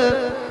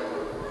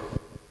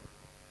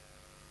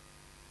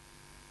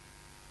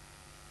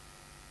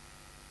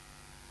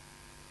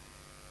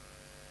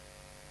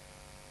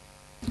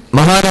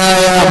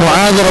മഹാനായ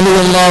മുആദ്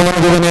റളിയല്ലാഹു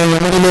അൻഹുവിനെ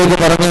യമനിലേക്ക്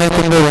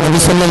പറഞ്ഞയക്കുമ്പോൾ നബി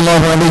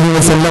സല്ലല്ലാഹു അലൈഹി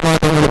വസല്ലമ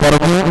തങ്ങൾ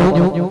പറഞ്ഞു,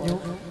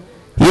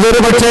 ഇതൊരു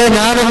പക്ഷേ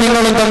ഞാനും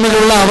നിങ്ങളും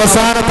തമ്മിലുള്ള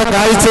അവസാനത്തെ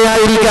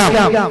കാഴ്ചയായിരിക്കാം.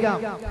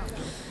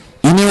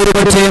 ഇനി ഒരു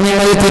പക്ഷേ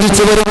നിങ്ങൾ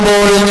തിരിച്ചു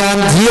വരുമ്പോൾ ഞാൻ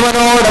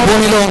ജീവനോടെ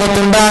ഭൂമി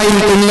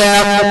ലോകത്തുണ്ടായിരിക്കില്ല.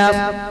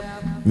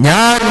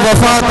 ഞാൻ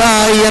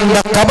വഫാത്തായി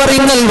എന്റെ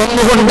ഖബറിൽ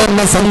വന്നുകൊണ്ട്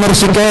എന്നെ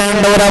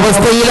സന്ദർശിക്കേണ്ട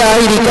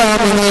ഒരവസ്ഥയിലായിരിക്കാം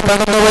നിങ്ങൾ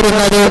കടന്നു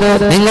വരുന്നത്,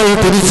 നിങ്ങൾ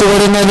തിരിച്ചു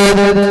വരുന്നത്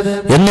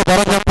എന്ന്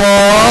പറഞ്ഞപ്പോ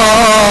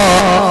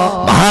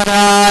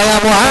മഹാനായ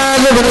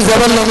മുആദ് ഇബ്നു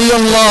ജബൽ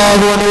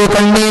റളിയല്ലാഹു അൻഹു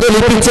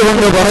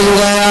കണ്ണീരൊലിപ്പിച്ചുകൊണ്ട്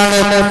പറയുകയാണ്,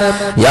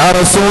 യാ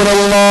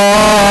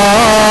റസൂലല്ലാഹ്,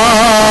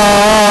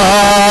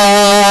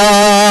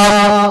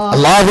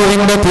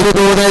 അല്ലാഹുവിന്റെ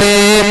തിരുദൂതരെ,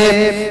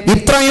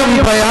 ഇത്രയും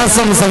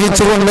പ്രയാസം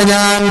സഹിച്ചുകൊണ്ട്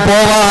ഞാൻ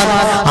പോവാൻ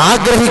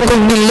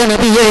ആഗ്രഹിക്കുന്നില്ല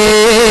നബിയേ.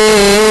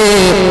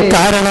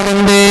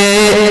 കാരണമെന്തേ?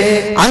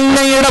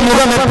 അങ്ങയുടെ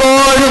മുഖം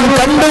എപ്പോഴും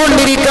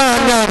കണ്ടുകൊണ്ടിരിക്കാൻ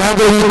ഞാൻ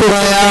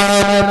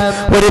ആഗ്രഹിക്കുകയാണ്.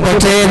 ഒരു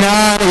പക്ഷേ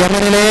ഞാൻ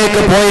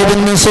യമനിലേക്ക്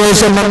പോയതിനു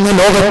ശേഷം അങ്ങ്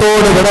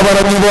ലോകത്തോട് വിട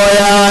പറഞ്ഞു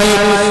പോയാൽ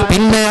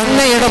പിന്നെ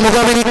അങ്ങയുടെ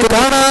മുഖം എനിക്ക്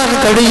കാണാൻ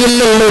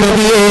കഴിയില്ലല്ലോ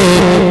നബിയേ.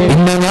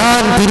 പിന്നെ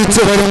ഞാൻ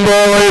തിരിച്ചു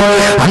വരുമ്പോൾ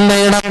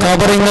അങ്ങയുടെ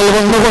ഖബറിൽ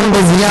വന്നുകൊണ്ട്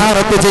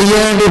സിയാറത്ത്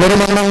ചെയ്യേണ്ടി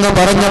വരുമെന്നങ്ങ്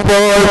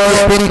പറഞ്ഞപ്പോൾ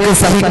എനിക്ക്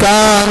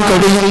സഹിക്കാൻ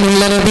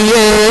കഴിയുന്നില്ല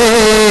നബിയേ.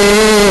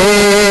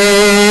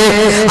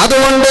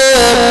 അതുകൊണ്ട്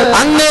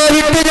അങ്ങേ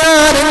വിട്ട്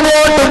ഞാൻ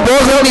എങ്ങോട്ടും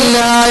പോകുന്നില്ല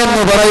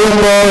എന്ന്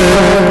പറയുമ്പോൾ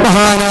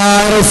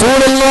മഹാനായ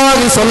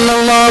റസൂലുള്ളാഹി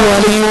സ്വല്ലല്ലാഹു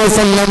അലൈഹി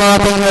വസല്ലമ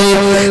തങ്ങൾ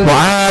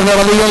മുആദ്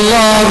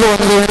റളിയല്ലാഹു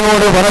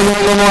അൻഹുവിനോട്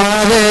പറയുന്നു,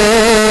 മുആദേ,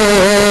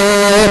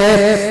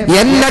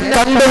 എന്നെ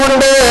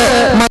കണ്ടുകൊണ്ട്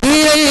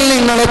മദീനയിൽ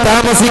നിങ്ങൾ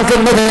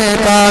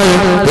താമസിക്കുന്നതിനേക്കാൾ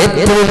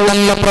ഏറ്റവും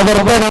നല്ല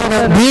പ്രവർത്തനം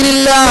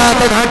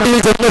ദീനില്ലാത്ത നാട്ടിൽ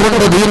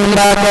ചെന്നുകൊണ്ട്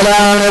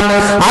ദീനുണ്ടാക്കലാണ്.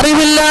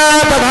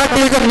 അറിവില്ലാത്ത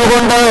നാട്ടിൽ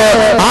ചെന്നുകൊണ്ട്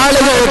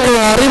ആളുകൾക്ക്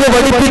അറിവ്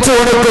പഠിപ്പിച്ചു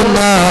കൊടുക്കുന്ന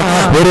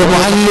ഒരു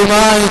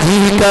മുഅല്ലിമായി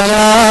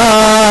ജീവിക്കലാണ്.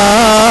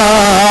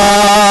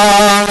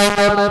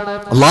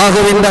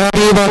 അല്ലാഹുവിന്റെ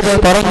ഹബീബ്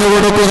പറഞ്ഞു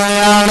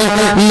കൊടുക്കുകയാണ്,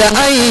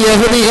 ലഅൻ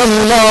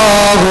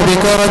യഹ്ദിയല്ലാഹു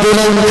ബിക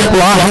റജുലൻ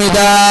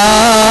വാഹിദാ.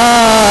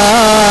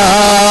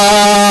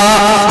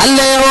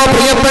 അല്ലയോ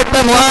പ്രിയപ്പെട്ട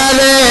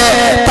മുആലേ,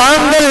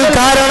 താങ്കൾ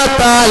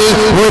കാരണത്താൽ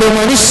ഒരു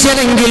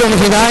മനുഷ്യനെങ്കിലും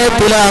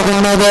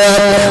ഹിദായത്തിലാകുന്നത്,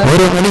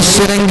 ഒരു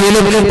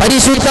മനുഷ്യനെങ്കിലും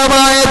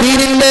പരിശുദ്ധമായ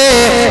ദീനിന്റെ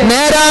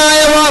നേരായ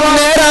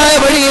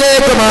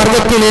വഴിയിലേക്ക്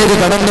മാർഗത്തിലേക്ക്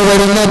കടന്നു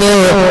വരുന്നത്,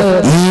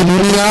 ഈ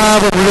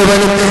ദുനിയാവ്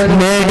മുഴുവനും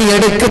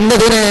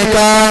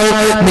നേടിയെടുക്കുന്നതിനേക്കാൾ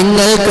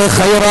നിങ്ങൾക്ക്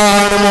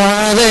ഖൈറാണ്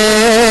മുആലേ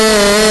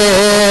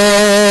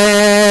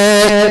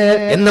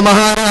എന്ന്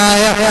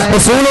മഹാനായ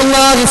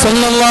റസൂലുള്ളാഹി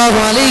സ്വല്ലല്ലാഹു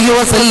അലൈഹി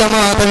വസല്ലമ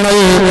തങ്ങൾ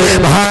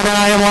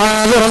മഹാനായ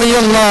മുആദ്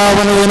റളിയല്ലാഹു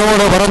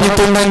അൻഹുവിനോട്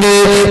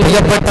പറഞ്ഞിട്ടുണ്ടെങ്കിൽ,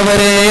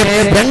 പ്രിയപ്പെട്ടവരെ,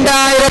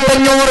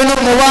 2500-നും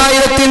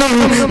 3000-നും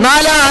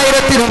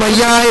 4000-നും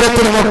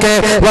 5000-നും ഒക്കെ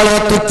വളരെ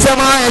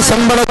തുച്ഛമായ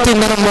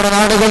ശമ്പളത്തിന് നമ്മുടെ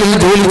നാടുകളിൽ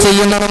ജോലി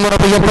ചെയ്യുന്ന നമ്മുടെ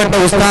പ്രിയപ്പെട്ട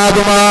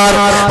ഉസ്താദുമാർ,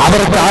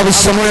 അവർക്ക്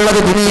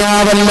ആവശ്യമുള്ളത്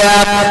ദുനിയാവല്ല,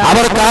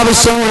 അവർക്ക്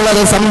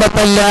ആവശ്യമുള്ളത്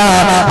സമ്പത്തല്ല,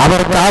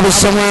 അവർക്ക്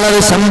ആവശ്യമുള്ളത്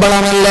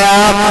ശമ്പളമല്ല.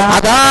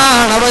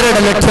 അതാണ്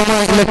അവരുടെ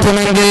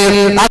ലക്ഷ്യമെങ്കിൽ,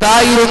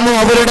 അതായിരുന്നു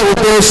അവരുടെ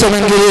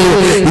ഉദ്ദേശമെങ്കിൽ,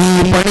 ഈ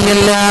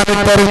പണിയെല്ലാം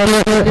പറഞ്ഞ്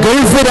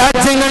ഗൾഫ്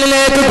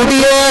രാജ്യങ്ങളിലേക്ക്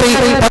കുടിയേറി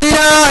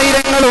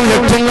 10,000-ങ്ങളും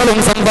ലക്ഷങ്ങളും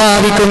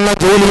സമ്പാദിക്കുന്ന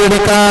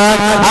ജോലിയെടുക്കാൻ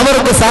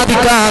അവർക്ക്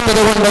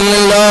സാധിക്കാത്തത്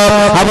കൊണ്ടല്ലല്ലോ,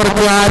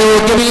 അവർക്ക്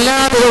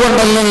ആരോഗ്യമില്ലാത്തത്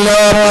കൊണ്ടല്ലല്ലോ,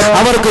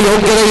 അവർക്ക്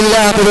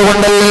യോഗ്യതയില്ലാത്തത്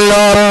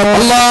കൊണ്ടല്ലല്ലോ.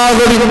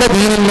 അല്ലാഹുവിന്റെ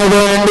ദീനിന്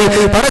വേണ്ടി,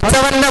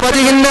 പടച്ചവന്റെ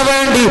വചനത്തിന്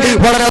വേണ്ടി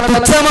വളരെ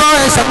തുച്ഛമായ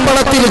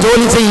ശമ്പളത്തിൽ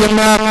ജോലി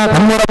ചെയ്യുന്ന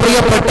നമ്മുടെ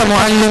പ്രിയപ്പെട്ട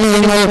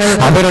മുഅല്ലിമീങ്ങൾ,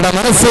 അവരുടെ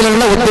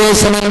മനസ്സിലുള്ള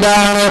ഉദ്ദേശം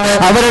എന്താണ്?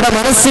 അവരുടെ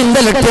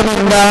മനസ്സിന്റെ ലക്ഷ്യം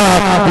എന്താ?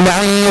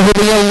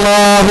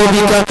 ലഅൻഹുദിയല്ലാഹു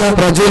ബിക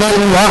റജുലൻ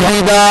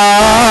വാഹിദാ.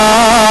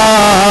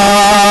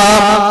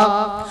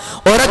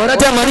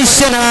 ഒരൊറ്റ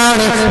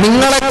മനുഷ്യനാണ്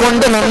നിങ്ങളെ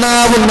കൊണ്ട്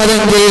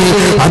നന്നാവുന്നതെങ്കിൽ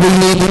അത്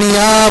ഈ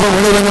ദുനിയാവ്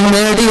മുഴുവനും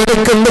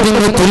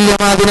നേടിയെടുക്കുന്നതിന്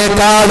തുല്യം,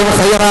 അതിനേക്കാളും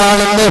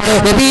ഖൈറാണെന്ന്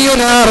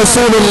നബിയുനാ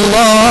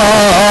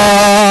റസൂലുള്ളാഹി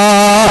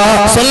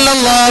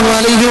സ്വല്ലല്ലാഹു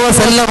അലൈഹി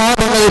വസല്ലം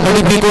തങ്ങൾ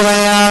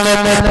പഠിപ്പിക്കുകയാണ്.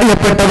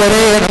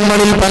 പ്രിയപ്പെട്ടവരെ,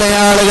 നമ്മളിൽ പല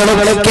ആളുകളും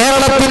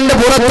കേരളത്തിന്റെ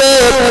പുറത്ത്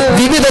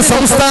വിവിധ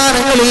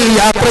സംസ്ഥാനങ്ങളിൽ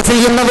യാത്ര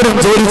ചെയ്യുന്നവരും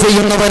ജോലി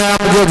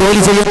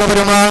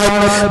ചെയ്യുന്നവരുമാണ്.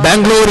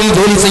 ബാംഗ്ലൂരിൽ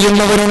ജോലി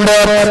ചെയ്യുന്നവരുണ്ട്,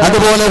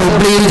 അതുപോലെ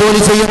ഹുബ്ലിയിൽ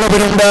ജോലി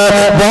ചെയ്യുന്നവരുണ്ട്,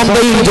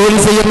 ബോംബെയിൽ ജോലി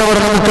ചെയ്യുന്നവർ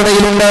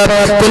നമുക്കിടയിലുണ്ട്,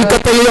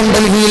 കൊൽക്കത്തയിലും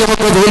ഡൽഹിയിലും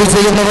ഒക്കെ ജോലി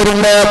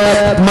ചെയ്യുന്നവരുണ്ട്,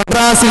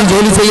 മദ്രാസിൽ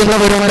ജോലി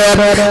ചെയ്യുന്നവരുണ്ട്.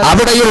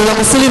 അവിടെയുള്ള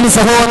മുസ്ലിം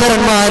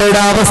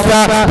സഹോദരന്മാരുടെ അവസ്ഥ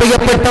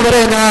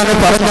പ്രിയപ്പെട്ടവരെ ഞാൻ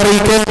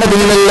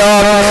പറഞ്ഞറിയിക്കേണ്ടതില്ലല്ലോ.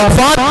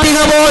 ഫാത്തിഹ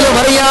പോലും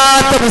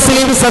അറിയാത്ത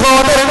മുസ്ലിം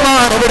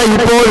സഹോദരന്മാർ ഇവിടെ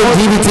ഇപ്പോഴും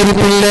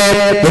ജീവിച്ചിരിപ്പില്ലേ?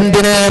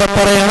 എന്തിനേറെ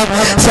പറയണം,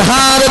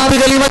 ഷഹാദത്ത്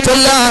കലിമ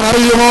ചൊല്ലാൻ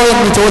അറിയുമോ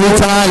എന്ന്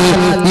ചോദിച്ചാൽ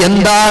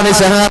എന്താണ്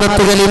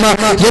ഷഹാദത്ത് കലിമ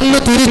എന്ന്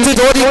തിരിച്ചു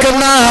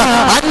ചോദിക്കുന്ന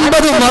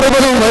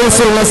 50-60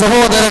 വയസ്സുള്ള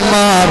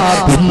സഹോദരന്മാർ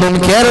ഇന്നും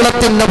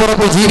കേരളത്തിന്റെ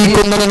പുറത്ത്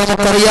ജീവിക്കുന്നത്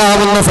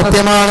നമുക്കറിയാവുന്ന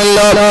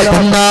സത്യമാണല്ലോ.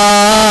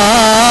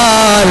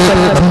 എന്നാൽ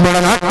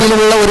നമ്മുടെ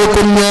നാട്ടിലുള്ള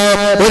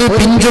ഒരു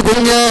പിഞ്ചു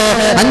കുഞ്ഞ്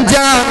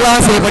 5ാം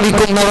ക്ലാസ്സിൽ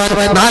പഠിക്കുന്നവൻ,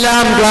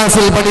 4ാം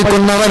ക്ലാസ്സിൽ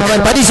പഠിക്കുന്നവൻ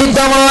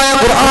പരിശുദ്ധമായ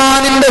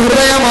ഖുർആനിന്റെ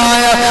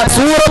ഹൃദയമായ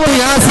സൂറത്ത്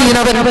യാസീൻ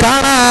അവൻ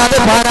കാണാതെ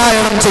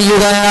പാരായണം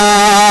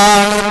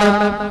ചെയ്യുകയാണ്.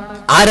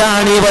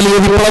 ആരാണ് ഈ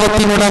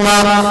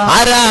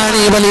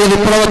വലിയ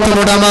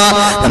വിപ്ലവത്തിനുടമ?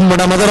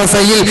 നമ്മുടെ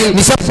മദ്രസയിൽ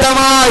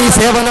നിശബ്ദമായി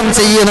സേവനം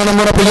ചെയ്യുന്ന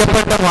നമ്മുടെ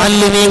പ്രിയപ്പെട്ട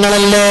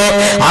മുഅല്ലിമീങ്ങളല്ലേ?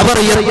 അവർ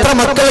എത്ര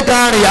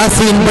മക്കൾക്കാണ്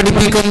യാസീൻ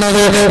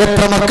പഠിപ്പിക്കുന്നത്?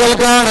 എത്ര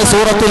മക്കൾക്കാണ്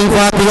സൂറത്തുൽ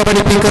ഫാത്തിഹ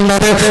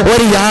പഠിപ്പിക്കുന്നത്?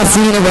 ഒരു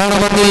യാസീൻ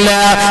വേണമെന്നില്ല,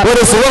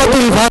 ഒരു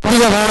സൂറത്തുൽ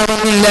ഫാത്തിഹ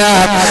വേണമെന്നില്ല,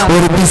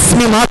 ഒരു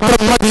ബിസ്മി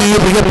മാത്രം മതി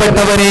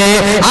പ്രിയപ്പെട്ടവരെ.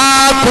 ആ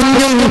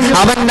കുഞ്ഞും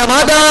അവന്റെ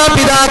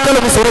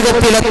മാതാപിതാക്കളും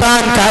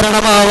സ്വർഗത്തിലെത്താൻ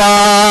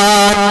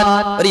കാരണമാവാൻ.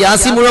 ഒരു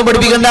യാസീൻ മുഴുവൻ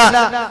പഠിപ്പിക്കണ്ട,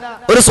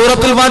 ഒരു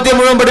സൂറത്തുൽ ഫാത്തിഹ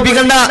മുഴുവൻ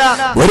പഠിപ്പിക്കണ്ട,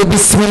 ഒരു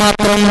ബിസ്മി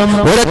മാത്രം,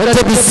 ഒരൊറ്റ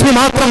ബിസ്മി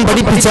മാത്രം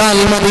പഠിപ്പിച്ചാൽ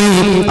മതി.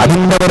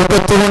 അതിന്റെ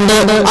ബർക്കത്തുകൊണ്ട്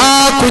ആ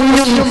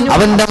കുഞ്ഞും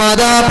അവന്റെ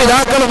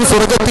മാതാപിതാക്കളും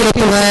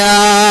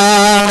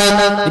സ്വർഗത്തിലെത്തുകയാണ്.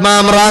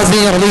 ഇമാം റാസി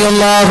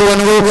റളിയല്ലാഹു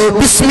അൻഹു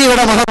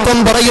ബിസ്മിയുടെ മഹത്വം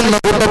പറയുന്ന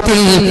കൂട്ടത്തിൽ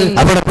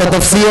അവിടുത്തെ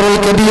തഫ്സീറുൽ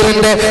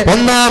കബീറിന്റെ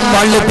 1-ാം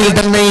വാള്യത്തിൽ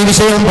തന്നെ ഈ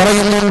വിഷയം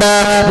പറയുന്നുണ്ട്.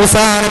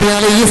 മൂസാ നബി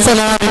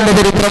അലൈഹിസ്സലാമിന്റെ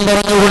ചരിത്രം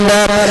പറഞ്ഞുകൊണ്ട്,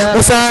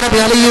 മൂസാ നബി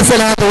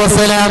അലൈഹിസ്സലാത്തു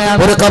വസ്സലാം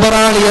ഒരു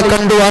ഖബറാളിയെ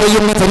കണ്ടു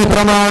അറിയുന്ന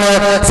ചരിത്രമാണ്.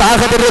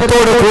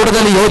 സാഹചര്യത്തോട്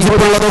കൂടുതൽ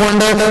യോജിപ്പുള്ളത്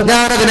കൊണ്ട്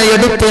ഞാനതിനെ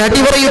എടുത്ത്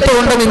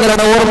അടിവരയിട്ടുകൊണ്ട്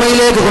നിങ്ങളുടെ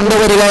ഓർമ്മയിലേക്ക്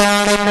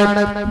കൊണ്ടുവരികയാണ്.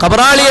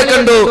 ഖബറാളിയെ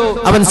കണ്ടു,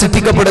 അവൻ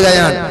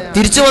സൃഷ്ടിക്കപ്പെടുകയാണ്.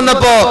 തിരിച്ചു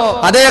വന്നപ്പോ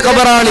അതേ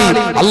ഖബറാളി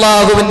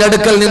അള്ളാഹുവിന്റെ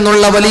അടുക്കൽ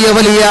നിന്നുള്ള വലിയ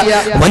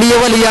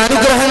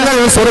അനുഗ്രഹങ്ങൾ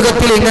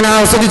സ്വർഗത്തിൽ ഇങ്ങനെ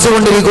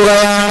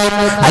ആസ്വദിച്ചുകൊണ്ടിരിക്കുകയാണ്.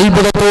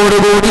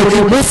 അത്ഭുതത്തോടുകൂടി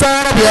മൂസാ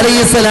നബി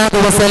അലൈഹിസ്സലാത്തു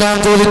വസ്സലാം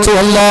ചോദിച്ചു,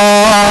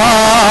 അല്ലാഹ്,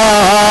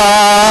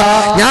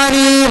 ഞാൻ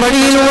ഈ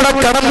വഴിയിലൂടെ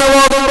കടന്നു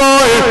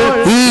പോകുമ്പോൾ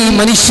ഈ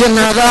മനുഷ്യൻ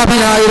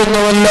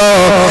അദാബിലായിരുന്നുവല്ലോ,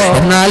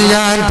 എന്നാൽ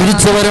ഞാൻ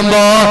തിരിച്ചു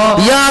വരുമ്പോ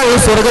ഇയാൾ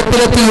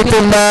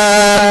സ്വർഗത്തിലെത്തിയിട്ടുണ്ട്.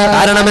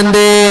 കാരണം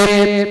എന്തേ?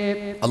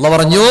 അല്ലാഹു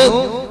പറഞ്ഞു,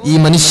 ഈ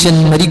മനുഷ്യൻ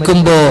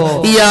മരിക്കുമ്പോ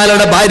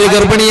ഇയാളുടെ ഭാര്യ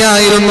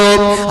ഗർഭിണിയായിരുന്നു.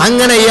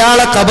 അങ്ങനെ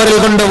ഇയാളെ ഖബറിൽ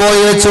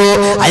കൊണ്ടുപോയി വെച്ചു.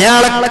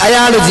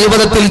 അയാൾ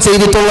ജീവിതത്തിൽ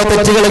ചെയ്തിട്ടുള്ള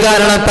തെറ്റുകൾ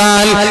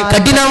കാരണത്താൽ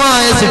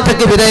കഠിനമായ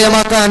ശിക്ഷയ്ക്ക്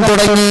വിധേയമാക്കാൻ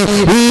തുടങ്ങി.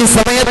 ഈ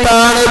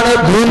സമയത്താണ്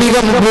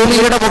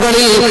ഭൂമിയുടെ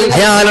മുകളിൽ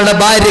അയാളുടെ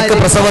ഭാര്യയ്ക്ക്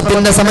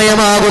പ്രസവത്തിന്റെ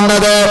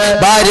സമയമാകുന്നത്.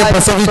 ഭാര്യ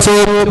പ്രസവിച്ചു,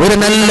 ഒരു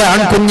നല്ല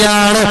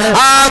ആൺകുഞ്ഞാണ്.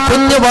 ആ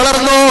കുഞ്ഞ്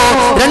വളർന്നു,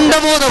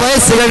 2-3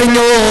 വയസ്സ്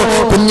കഴിഞ്ഞു.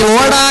 കുഞ്ഞ്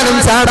ഓടാനും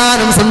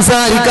ചാടാനും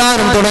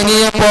സംസാരിക്കാനും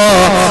തുടങ്ങിയപ്പോ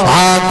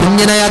ആ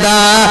കുഞ്ഞിനെ അതാ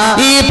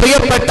ഈ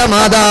പ്രിയപ്പെട്ട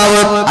മാതാവ്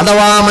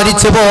അഥവാ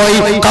മരിച്ചുപോയി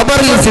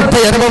ഖബറിൽ ശിക്ഷ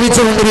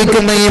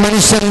അനുഭവിച്ചുകൊണ്ടിരിക്കുന്ന ഈ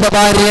മനുഷ്യന്റെ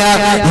ഭാര്യ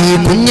ഈ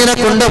കുഞ്ഞിനെ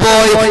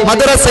കൊണ്ടുപോയി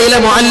മദ്രസയിലെ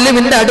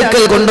മുഅല്ലിമിന്റെ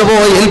അടുക്കൽ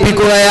കൊണ്ടുപോയി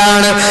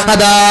ഏൽപ്പിക്കുകയാണ്.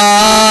 അതാ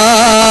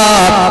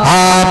ആ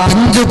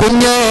പിഞ്ചു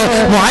കുഞ്ഞ്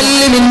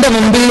മുഅല്ലിമിന്റെ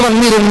മുമ്പിൽ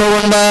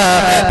വന്നിരുന്നുകൊണ്ട്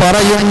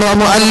പറയുന്നു.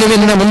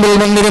 മുഅല്ലിമിന്റെ മുമ്പിൽ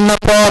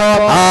വന്നിരുന്നപ്പോ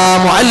ആ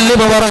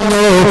മുഅല്ലിം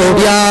പറഞ്ഞു,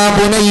 യാ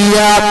ബുനയ്യ,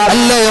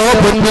 അല്ലയോ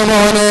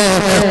പൊന്നുമോനെ,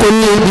 ഖുൽ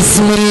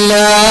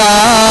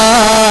ബിസ്മില്ലാഹ്,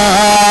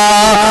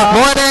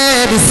 മോനെ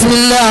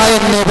ബിസ്മില്ലാഹ്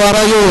എന്ന്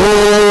പറയൂ.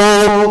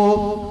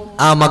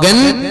 ആ മകൻ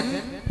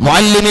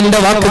മുഅല്ലിമിന്റെ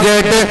വാക്ക്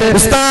കേട്ട്,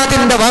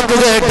 ഉസ്താദിന്റെ വാക്ക്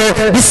കേട്ട്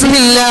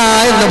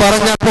ബിസ്മില്ലാഹ് എന്ന്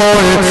പറഞ്ഞപ്പോൾ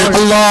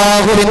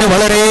അല്ലാഹുവിന്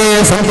വളരെ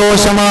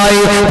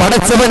സന്തോഷമായി,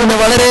 പടച്ചവന്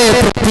വളരെ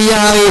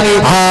തൃപ്തിയായി.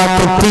 ആ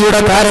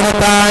തൃപ്തിയുടെ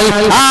കാരണത്താൽ,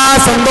 ആ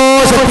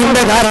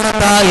സന്തോഷത്തിന്റെ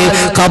കാരണത്താൽ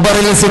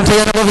ഖബറിൽ ശിക്ഷ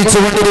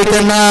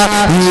അനുഭവിച്ചുകൊണ്ടിരിക്കുന്ന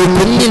ഈ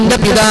കുഞ്ഞിന്റെ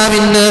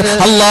പിതാവിന്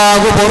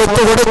അല്ലാഹു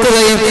പുറത്തു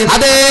കൊടുക്കുകയും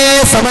അതേ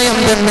സമയം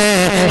തന്നെ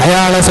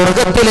അയാളെ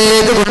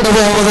സ്വർഗത്തിലേക്ക്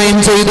കൊണ്ടുപോവുകയും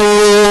ചെയ്തു.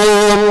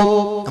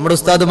 നമ്മുടെ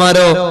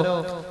ഉസ്താദുമാരോ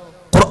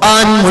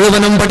ഖുർആൻ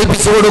മുഴുവനും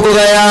പഠിപ്പിച്ചു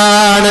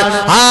കൊടുക്കുകയാണ്.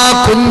 ആ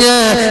കുഞ്ഞ്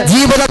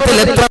ജീവിതത്തിൽ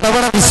എത്ര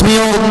തവണ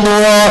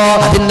വിസ്മയോന്നുവോ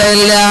അതിന്റെ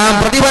എല്ലാം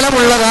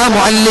പ്രതിഫലമുള്ളത് ആ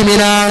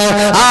മുഅല്ലിമിനാണ്.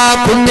 ആ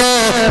കുഞ്ഞ്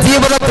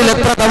ജീവിതത്തിൽ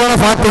എത്ര തവണ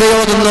ഫാത്തിഹ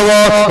ഓതുന്നുവോ,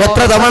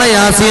 എത്ര തവണ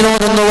യാസീൻ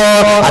ഓതുന്നുവോ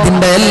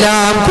അതിന്റെ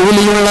എല്ലാം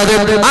കൂലിയുള്ളത്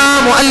ആ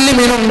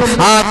മുഅല്ലിമിനും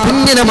ആ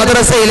കുഞ്ഞിനെ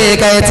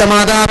മദ്രസയിലേക്ക് അയച്ച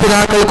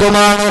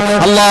മാതാപിതാക്കൾക്കുമാണ്.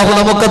 അല്ലാഹു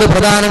നമുക്കത്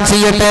പ്രദാനം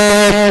ചെയ്യട്ടെ.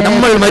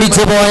 നമ്മൾ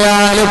മരിച്ചു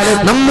പോയാലും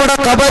നമ്മുടെ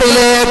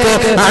ഖബറിലേക്ക്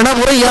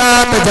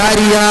അണമുറിയാത്ത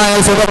ജാരിയായ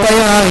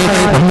സുബത്തയായി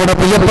നമ്മുടെ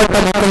പ്രിയപ്പെട്ട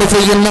മക്കൾ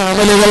ചെയ്യുന്ന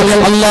അമലുകൾ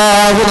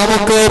അല്ലാഹു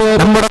നമുക്ക്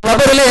നമ്മുടെ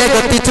ഖബറിലേക്ക്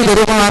എത്തിച്ചു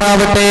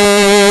തരുമാറാവട്ടെ.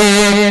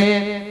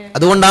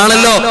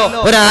 അതുകൊണ്ടാണല്ലോ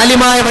ഒരു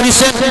ആലിമായ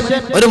മനുഷ്യൻ,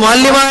 ഒരു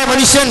മുഅല്ലിമായ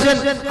മനുഷ്യൻ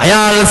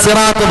അയാൾ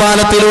സിറാത്ത്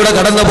പാലത്തിലൂടെ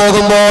കടന്നു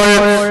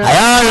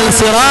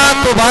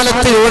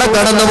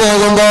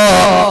പോകുമ്പോ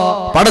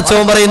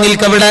പടച്ചോൻ പറയും,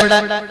 നിൽക്കവിടെ.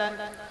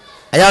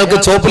 അയാൾക്ക്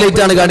ചോപ്പ്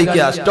ലൈറ്റ് ആണ്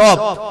കാണിക്കുക,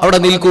 സ്റ്റോപ്പ്, അവിടെ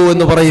നിൽക്കൂ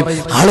എന്ന് പറയും.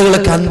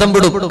 ആളുകളൊക്കെ അന്തം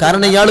വിടും.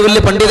 കാരണം ഇയാൾ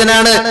വലിയ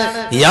പണ്ഡിതനാണ്,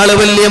 ഇയാള്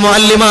വലിയ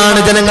മുഅല്ലിമാണ്,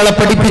 ജനങ്ങളെ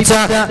പഠിപ്പിച്ച,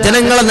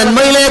 ജനങ്ങളെ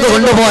നന്മയിലേക്ക്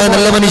കൊണ്ടുപോയ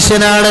നല്ല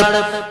മനുഷ്യനാണ്.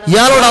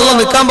 ഇയാളോട് അല്ലാഹ്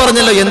നിൽക്കാൻ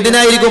പറഞ്ഞല്ലോ,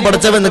 എന്തിനായിരിക്കും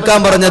പടച്ചവൻ നിൽക്കാൻ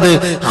പറഞ്ഞത്?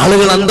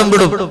 ആളുകൾ അന്തം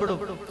വിടും.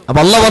 അപ്പൊ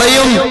അല്ലാഹ്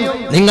പറയും,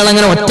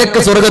 നിങ്ങളങ്ങനെ ഒറ്റക്ക്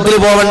സ്വർഗത്തിൽ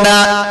പോവണ്ട,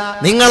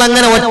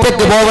 നിങ്ങളങ്ങനെ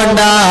ഒറ്റക്ക് പോവണ്ട.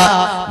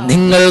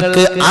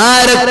 നിങ്ങൾക്ക്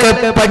ആരൊക്കെ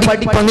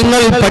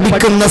നിങ്ങൾ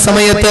പഠിക്കുന്ന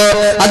സമയത്ത്,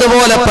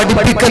 അതുപോലെ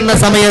പഠിപ്പിക്കുന്ന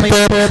സമയത്ത്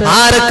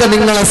ആരൊക്കെ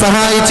നിങ്ങളെ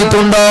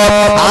സഹായിച്ചിട്ടുണ്ടോ,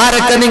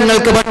 ആരൊക്കെ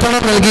നിങ്ങൾക്ക്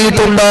ഭക്ഷണം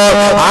നൽകിയിട്ടുണ്ടോ,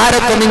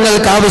 ആരൊക്കെ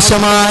നിങ്ങൾക്ക്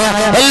ആവശ്യമായ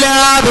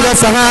എല്ലാവിധ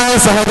സഹായ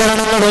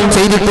സഹകരണങ്ങളും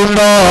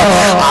ചെയ്തിട്ടുണ്ടോ,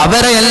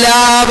 അവരെ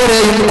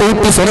എല്ലാവരെയും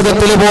കൂട്ടി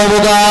സ്വർഗത്തിൽ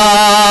പോവുക.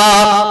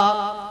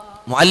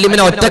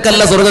 മുഅല്ലിമിനെ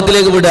ഒറ്റക്കല്ല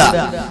സ്വർഗത്തിലേക്ക് വിടുക.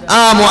 ആ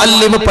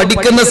മുഅല്ലിം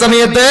പഠിക്കുന്ന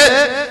സമയത്ത്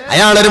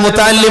അയാളൊരു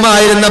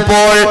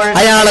മുതഅല്ലിമായിരുന്നപ്പോൾ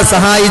അയാളെ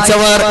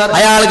സഹായിച്ചവർ,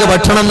 അയാൾക്ക്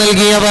ഭക്ഷണം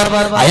നൽകിയവർ,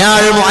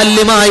 അയാൾ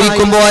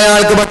മുഅല്ലിമായിരിക്കുമ്പോൾ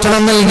അയാൾക്ക്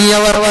ഭക്ഷണം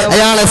നൽകിയവർ,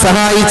 അയാളെ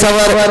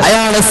സഹായിച്ചവർ,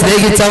 അയാളെ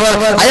സ്നേഹിച്ചവർ,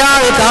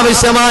 അയാൾക്ക്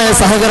ആവശ്യമായ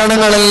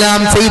സഹകരണങ്ങളെല്ലാം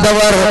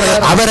ചെയ്തവർ,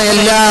 അവരെ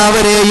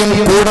എല്ലാവരെയും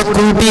കൂടെ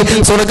കൂട്ടി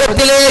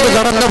സ്വർഗത്തിലേക്ക്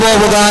കടന്നു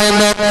പോവുക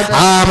എന്ന്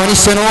ആ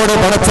മനുഷ്യനോട്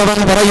പടച്ചവൻ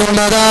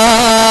പറയുന്നതാണ്.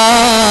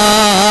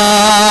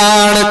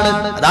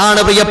 അതാണ്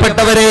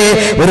പ്രിയപ്പെട്ടവരെ,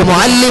 ഒരു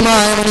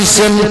മുഅല്ലിമായ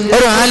മനുഷ്യൻ,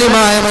 ഒരു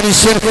ആലിമായ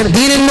മനുഷ്യൻ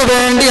ദീനിന്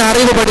വേണ്ടി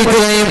അറിവ്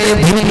പഠിക്കുകയും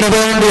ദീനിന്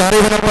വേണ്ടി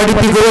അറിവിനെ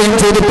പഠിപ്പിക്കുകയും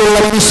ചെയ്തിട്ടുള്ള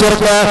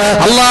മനുഷ്യർക്ക്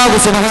അല്ലാഹു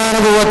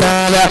സുബ്ഹാനഹു വ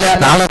തആല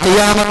നാളെ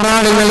ഖിയാമത്ത്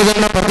നാളിൽ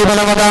നൽകുന്ന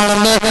പ്രതിഫലം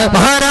അതാണെന്ന്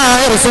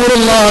മഹാനായ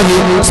റസൂലുള്ളാഹി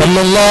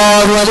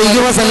സ്വല്ലല്ലാഹു അലൈഹി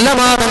വസല്ലമ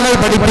തങ്ങൾ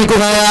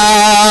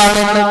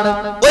പഠിപ്പിക്കുകയാണ്.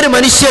 ഒരു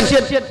മനുഷ്യൻ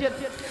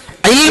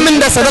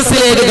ഇൽമിന്റെ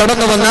സദസ്സിലേക്ക്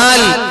കടന്നു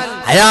വന്നാൽ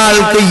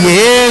അയാൾക്ക്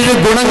 7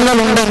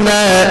 ഗുണങ്ങളുണ്ടെന്ന്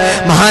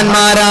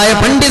മഹാന്മാരായ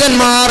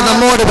പണ്ഡിതന്മാർ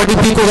നമ്മോട്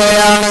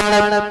പഠിപ്പിക്കുകയാണ്.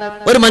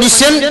 ഒരു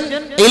മനുഷ്യൻ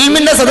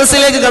ഇൽമിന്റെ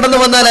സദസ്സിലേക്ക് കടന്നു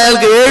വന്നാൽ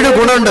അയാൾക്ക് 7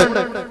 ഗുണമുണ്ട്.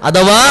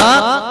 അഥവാ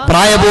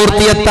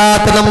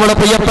പ്രായപൂർത്തിയെത്താത്ത നമ്മുടെ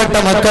പ്രിയപ്പെട്ട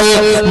മക്കൾ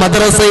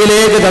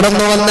മദ്രസയിലേക്ക്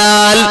കടന്നു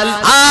വന്നാൽ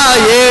ആ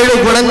 7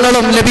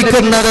 ഗുണങ്ങളും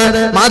ലഭിക്കുന്നത്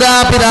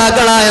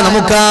മാതാപിതാക്കളായ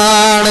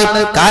നമുക്കാണ്.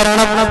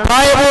 കാരണം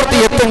പ്രായപൂർത്തി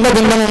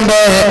എത്തുന്നതിന്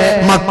മുമ്പ്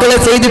മക്കളെ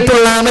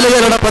ചെയ്തിട്ടുള്ള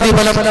അമലുകളുടെ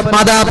പ്രതിഫലം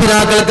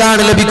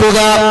മാതാപിതാക്കൾക്കാണ് ലഭിക്കുക.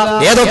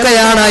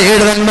 ഏതൊക്കെയാണ്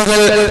 7 നന്മകൾ?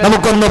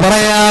 നമുക്കൊന്ന്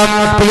പറയാം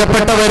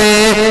പ്രിയപ്പെട്ടവരെ.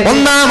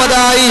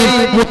 ഒന്നാമതായി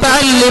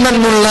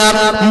മുതഅല്ലിമെന്നുള്ള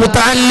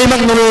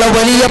എന്നുള്ള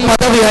വലിയ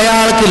പദവി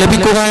അയാൾക്ക്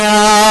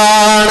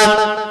ലഭിക്കുകയാണ്.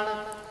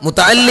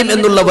 മുതഅല്ലിം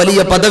എന്നുള്ള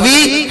വലിയ പദവി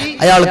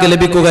അയാൾക്ക്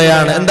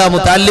ലഭിക്കുകയാണ്. എന്താ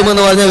മുതഅല്ലിം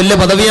എന്ന് പറഞ്ഞാൽ വലിയ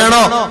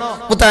പദവിയാണോ?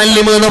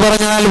 മുതഅല്ലിം എന്ന്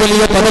പറഞ്ഞാൽ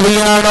വലിയ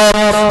പദവിയാണോ?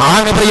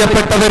 ആണ്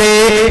പ്രിയപ്പെട്ടവരെ.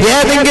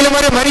 ഏതെങ്കിലും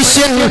ഒരു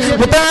മനുഷ്യൻ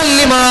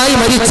മുതഅല്ലിമായി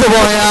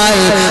മരിച്ചുപോയാൽ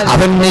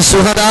അവന്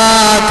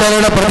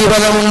ശുഹദാക്കളുടെ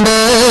പ്രതിഫലമുണ്ട്.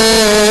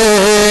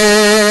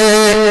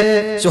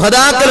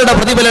 ശുഹദാക്കളുടെ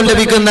പ്രതിഫലം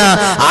ലഭിക്കുന്ന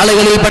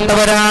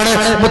ആളുകളിൽപ്പെട്ടവരാണ്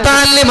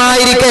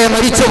മുതഅല്ലിമായിരിക്കെ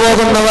മരിച്ചു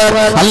പോകുന്നവർ.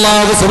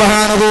 അല്ലാഹു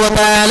സുബ്ഹാനഹു വ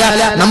തആല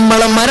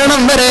നമ്മളെ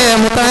മരണം വരെ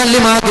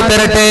മുതഅല്ലിമാക്കി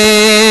തരട്ടെ.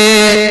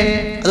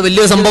 അത്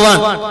വലിയ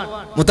സംഭവമാണ്.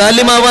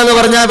 മുതഅല്ലിമാവാന്ന്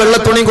പറഞ്ഞാൽ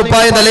വെള്ളത്തുണിയും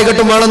കുപ്പായും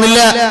തലകെട്ടും വേണമെന്നില്ല.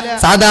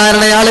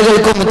 സാധാരണ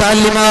ആളുകൾക്കും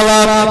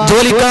മുതഅല്ലിമാവാം,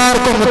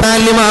 ജോലിക്കാർക്കും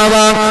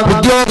മുതഅല്ലിമാവാം,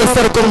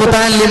 ഉദ്യോഗസ്ഥർക്കും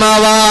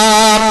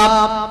മുതഅല്ലിമാവാം.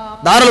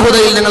 ദാറുൽ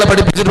ഹുദയിൽ ഞങ്ങളെ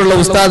പഠിപ്പിച്ചിട്ടുള്ള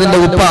ഉസ്താദിന്റെ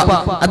ഉപ്പ,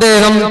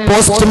 അദ്ദേഹം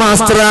പോസ്റ്റ്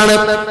മാസ്റ്റർ ആണ്.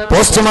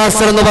 പോസ്റ്റ്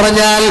മാസ്റ്റർ എന്ന്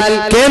പറഞ്ഞാൽ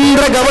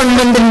കേന്ദ്ര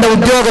ഗവൺമെന്റിന്റെ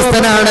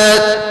ഉദ്യോഗസ്ഥനാണ്.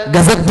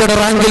 ഗസറ്റഡ്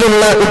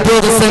റാങ്കിലുള്ള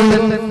ഉദ്യോഗസ്ഥൻ.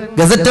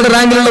 ഗസറ്റഡ്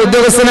റാങ്കിലുള്ള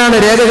ഉദ്യോഗസ്ഥനാണ്.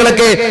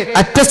 രേഖകളൊക്കെ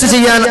അറ്റസ്റ്റ്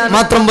ചെയ്യാൻ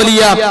മാത്രം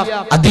വലിയ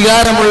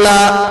അധികാരമുള്ള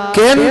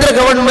കേന്ദ്ര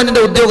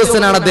ഗവൺമെന്റിന്റെ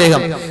ഉദ്യോഗസ്ഥനാണ്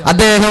അദ്ദേഹം.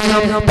 അദ്ദേഹം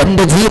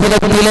തന്റെ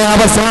ജീവിതത്തിലെ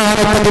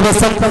അവസാനത്തെ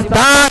ദിവസം,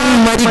 താൻ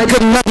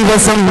മരിക്കുന്ന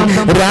ദിവസം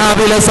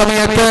രാവിലെ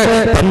സമയത്ത്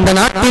തന്റെ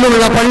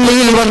നാട്ടിലുള്ള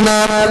പള്ളിയിൽ വന്ന്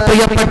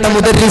പ്രിയപ്പെട്ട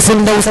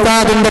മുദർരിസിന്റെ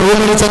ഉസ്താദിന്റെ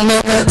റൂമിൽ ചെന്ന്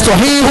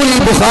സ്വഹീഹുൽ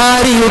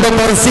ബുഖാരിയുടെ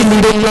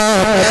ദർസിലിരുന്ന്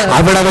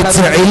അവിടെ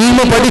വെച്ച്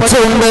ഇൽമു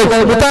പഠിച്ചുകൊണ്ട്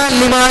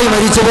മുതഅല്ലിമായി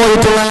മരിച്ചു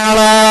പോയിട്ടുള്ള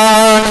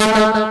ആളാണ്.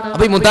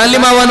 അപ്പൊ ഈ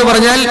മുതഅല്ലിമാവാന്ന്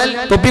പറഞ്ഞാൽ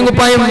തൊപ്പിയും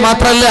കുപ്പായും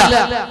മാത്രമല്ല,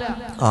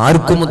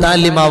 ആർക്കും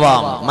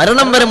മുതഅല്ലിമാവാം,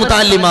 മരണം വരെ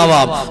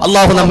മുതഅല്ലിമാവാം.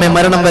 അള്ളാഹു നമ്മെ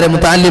മരണം വരെ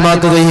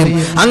മുതഅല്ലിമാക്കുകയും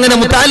അങ്ങനെ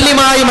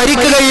മുതഅല്ലിമായി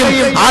മരിക്കുകയും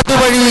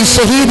അതുവഴി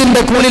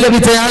ഷഹീദിന്റെ കൂലി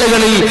ലഭിച്ച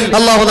ആളുകളിൽ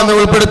അള്ളാഹു നമ്മെ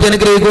ഉൾപ്പെടുത്തി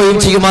അനുഗ്രഹിക്കുകയും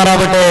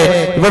ചെയ്യുമാറാവട്ടെ.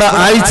 ഇവിടെ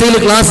ആഴ്ചയിൽ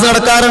ക്ലാസ്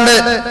നടക്കാറുണ്ട്.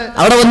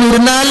 അവിടെ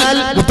വന്നിരുന്നാൽ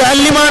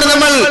മുതഅല്ലിമാണ്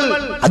നമ്മൾ.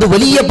 അത്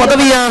വലിയ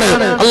പദവിയാണ്.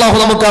 അള്ളാഹു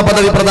നമുക്ക് ആ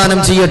പദവി പ്രദാനം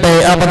ചെയ്യട്ടെ.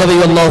 ആ പദവി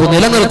അള്ളാഹു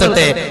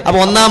നിലനിർത്തട്ടെ. അപ്പൊ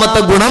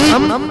ഒന്നാമത്തെ ഗുണം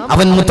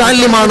അവൻ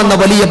മുതഅല്ലിമാണെന്ന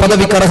വലിയ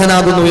പദവിക്ക്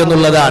അർഹനാകുന്നു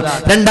എന്നുള്ളതാണ്.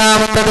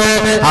 രണ്ടാമത്തത്,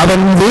 അവൻ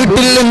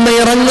വീട്ടിൽ നിന്ന്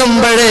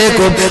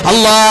ഇറങ്ങുമ്പോഴേക്കും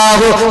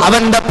അള്ളാഹു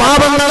അവന്റെ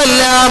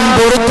പാപങ്ങളെല്ലാം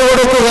പുറത്തു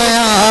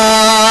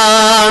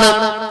കൊടുക്കുകയാണ്.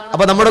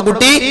 അപ്പൊ നമ്മുടെ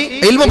കുട്ടി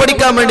ഇൽമു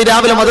പഠിക്കാൻ വേണ്ടി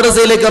രാവിലെ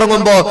മദ്രസയിലേക്ക്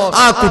ഇറങ്ങുമ്പോ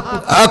ആ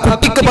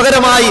കുട്ടിക്ക്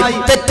പകരമായി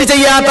തെറ്റ്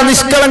ചെയ്യാത്ത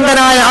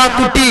നിഷ്കളങ്കനായ ആ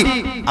കുട്ടി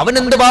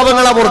അവനെന്ത്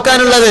പാപങ്ങളാ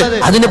പൊറുക്കാനുള്ളത്?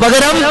 അതിന്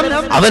പകരം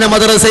അവനെ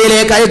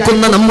മദ്രസയിലേക്ക്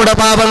അയക്കുന്ന നമ്മുടെ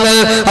പാപങ്ങൾ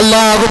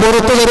അള്ളാഹു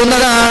പുറത്തു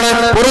തരുന്നതാണ്.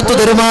 പുറത്തു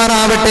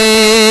തരുമാറാവട്ടെ.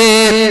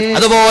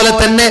 അതുപോലെ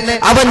തന്നെ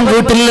അവൻ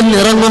വീട്ടിൽ നിന്ന്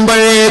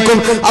ഇറങ്ങുമ്പോഴേക്കും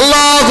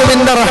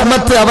അള്ളാഹുവിന്റെ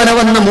റഹ്മത്ത് അവനെ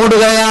വന്ന്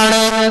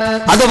മൂടുകയാണ്.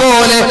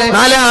 അതുപോലെ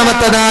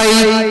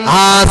നാലാമത്തതായി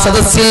ആ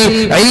സദസ്സിൽ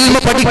ഇൽമു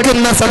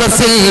പഠിക്കുന്ന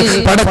സദസ്സിൽ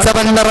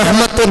പടച്ചവന്റെ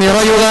റഹ്മത്ത്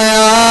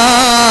നിറയുകയാണ്.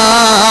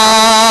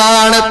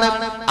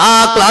 ആ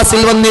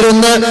ക്ലാസ്സിൽ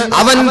വന്നിരുന്ന്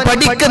അവൻ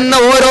പഠിക്കുന്ന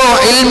ഓരോ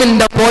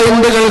ഇൽമിന്റെ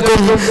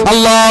പോയിന്റുകൾക്കും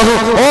അള്ളാഹു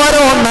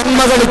ഓരോ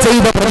നന്മകൾ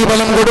ചെയ്ത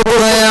പ്രതിഫലം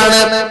കൊടുക്കുകയാണ്.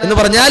 എന്ന്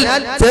പറഞ്ഞാൽ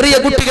ചെറിയ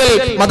കുട്ടികൾ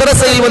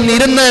മദ്രസയിൽ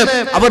വന്നിരുന്ന്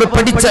അവർ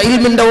പഠിച്ച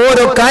ഇൽമിന്റെ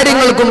ഓരോ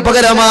കാര്യങ്ങൾക്കും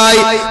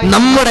പകരമായി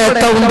നമ്മുടെ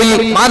അക്കൗണ്ടിൽ,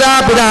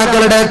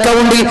 മാതാപിതാക്കളുടെ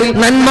അക്കൗണ്ടിൽ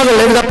നന്മകൾ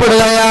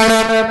എഴുതപ്പെടുകയാണ്.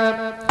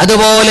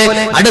 അതുപോലെ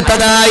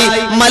അടുത്തതായി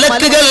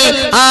മലക്കുകൾ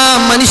ആ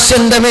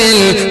മനുഷ്യന്റെ മേൽ,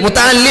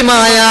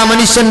 മുതഅല്ലിമായ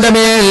മനുഷ്യന്റെ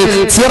മേൽ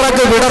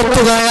ചിറക്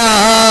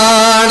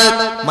വിടർത്തുകയാണ്.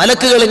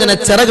 മലക്കുകൾ ഇങ്ങനെ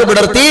ചിറക്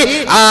വിടർത്തി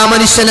ആ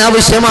മനുഷ്യന്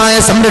ആവശ്യമായ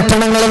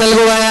സംരക്ഷണങ്ങൾ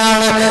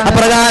നൽകുകയാണ്.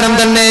 അപ്രകാരം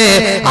തന്നെ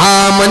ആ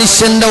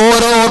മനുഷ്യന്റെ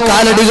ഓരോ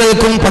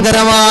കാലടികൾക്കും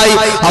പകരമായി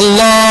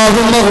അല്ലാഹു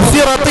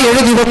മഗ്ഫിറത്ത്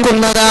എഴുതി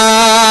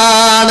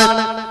വെക്കുന്നതാണ്.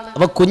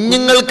 അപ്പൊ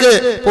കുഞ്ഞുങ്ങൾക്ക്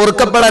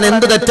പൊറുക്കപ്പെടാൻ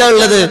എന്ത് തെറ്റാ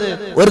ഉള്ളത്?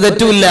 ഒരു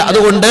തെറ്റുമില്ല.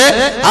 അതുകൊണ്ട്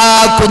ആ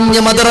കുഞ്ഞ്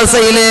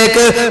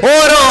മദ്രസയിലേക്ക്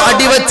ഓരോ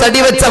അടിവെച്ച്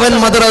അവൻ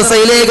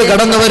മദ്രസയിലേക്ക്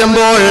കടന്നു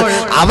വരുമ്പോൾ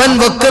അവൻ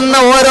വെക്കുന്ന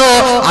ഓരോ,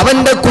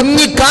 അവന്റെ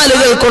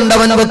കുഞ്ഞിക്കാലുകൾ കൊണ്ട്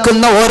അവൻ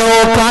വെക്കുന്ന ഓരോ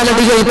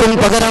കാലടികൾക്കും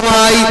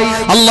പകരമായി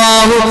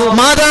അല്ലാഹു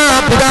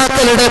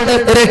മാതാപിതാക്കളുടെ,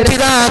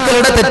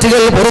 രക്ഷിതാക്കളുടെ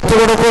തെറ്റുകൾ പുറത്തു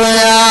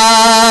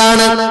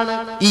കൊടുക്കുകയാണ്.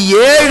 ഈ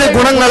 7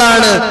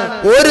 ഗുണങ്ങളാണ്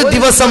ഒരു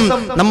ദിവസം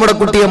നമ്മുടെ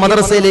കുട്ടിയെ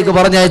മദ്രസയിലേക്ക്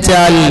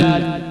പറഞ്ഞയച്ചാൽ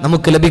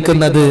നമുക്ക്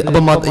ലഭിക്കുന്നത്. അപ്പൊ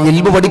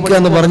ഇൽമു പഠിക്കുക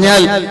എന്ന്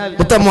പറഞ്ഞാൽ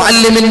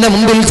മുഅല്ലിമിന്റെ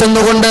മുമ്പിൽ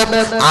ചെന്നുകൊണ്ട്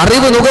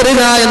അറിവ്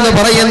നുകരുക എന്ന്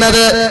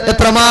പറയുന്നത്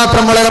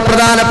എത്രമാത്രം വളരെ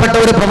പ്രധാനപ്പെട്ട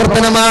ഒരു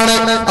പ്രവർത്തനമാണ്.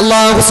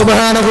 അല്ലാഹു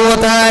സുബ്ഹാനഹു വ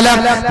തആല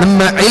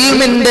നമ്മെ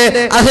ഇൽമിന്റെ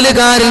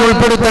അഹ്ലുകാരിൽ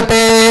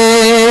ഉൾപ്പെടുത്തട്ടെ.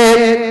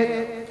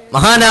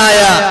 മഹാനായ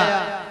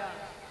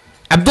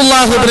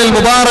അബ്ദുല്ലാഹ് ഇബ്നുൽ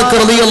മുബാറക്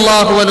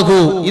റളിയല്ലാഹു അൻഹു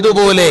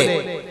ഇതുപോലെ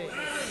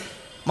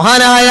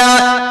മഹാനായ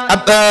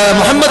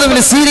മുഹമ്മദ്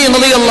ഇബ്നു സീരീൻ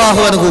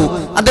റളിയല്ലാഹു അൻഹു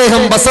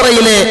അദ്ദേഹം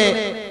ബസറയിലെ,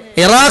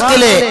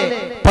 ഇറാഖിലെ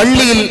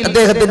പള്ളിയിൽ,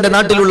 അദ്ദേഹത്തിന്റെ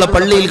നാട്ടിലുള്ള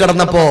പള്ളിയിൽ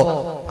കടന്നപ്പോ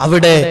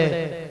അവിടെ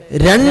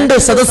 2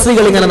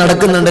 സദസ്സുകൾ ഇങ്ങനെ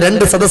നടക്കുന്നുണ്ട്.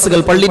 2 സദസ്സുകൾ,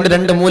 പള്ളിന്റെ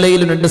 2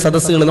 മൂലയിലും 2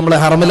 സദസ്സുകൾ. നമ്മളെ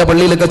ഹറമിലെ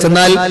പള്ളിയിലൊക്കെ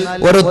ചെന്നാൽ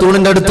ഓരോ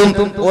തൂണിന്റെ അടുത്തും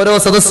ഓരോ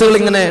സദസ്സുകൾ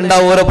ഇങ്ങനെ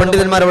ഉണ്ടാവും. ഓരോ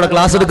പണ്ഡിതന്മാർ അവിടെ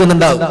ക്ലാസ്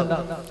എടുക്കുന്നുണ്ടാവും.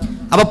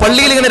 അപ്പൊ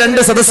പള്ളിയിൽ ഇങ്ങനെ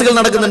 2 സദസ്സുകൾ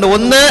നടക്കുന്നുണ്ട്.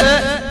 ഒന്ന്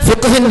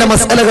ഫിഖ്ഹിന്റെ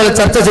മസ്അലകൾ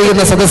ചർച്ച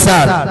ചെയ്യുന്ന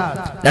സദസ്സാണ്.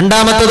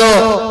 രണ്ടാമത്തേതോ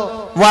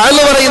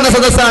വാള് പറയുന്ന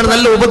സദസ്സാണ്,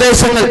 നല്ല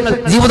ഉപദേശങ്ങൾ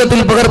ജീവിതത്തിൽ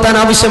പകർത്താൻ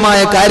ആവശ്യമായ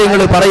കാര്യങ്ങൾ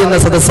പറയുന്ന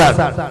സദസ്സാണ്.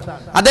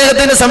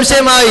 അദ്ദേഹത്തിന്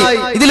സംശയമായി,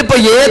 ഇതിലിപ്പോ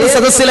ഏത്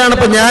സദസ്സിലാണ്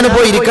ഇപ്പൊ ഞാൻ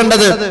പോയി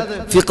ഇരിക്കേണ്ടത്?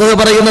 ഫിഖ്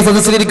പറയുന്ന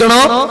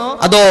സദസ്സിലിരിക്കണോ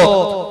അതോ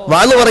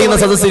വാള് പറയുന്ന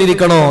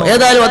സദസ്സിലിരിക്കണോ?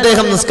 ഏതായാലും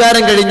അദ്ദേഹം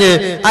നിസ്കാരം കഴിഞ്ഞ്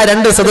ആ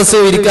രണ്ട്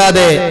സദസ്സും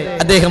ഇരിക്കാതെ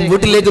അദ്ദേഹം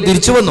വീട്ടിലേക്ക്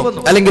തിരിച്ചു വന്നു.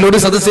 അല്ലെങ്കിൽ ഒരു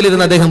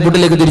സദസ്സിലിരുന്ന് അദ്ദേഹം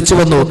വീട്ടിലേക്ക് തിരിച്ചു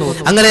വന്നു.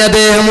 അങ്ങനെ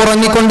അദ്ദേഹം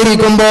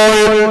ഉറങ്ങിക്കൊണ്ടിരിക്കുമ്പോൾ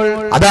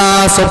അതാ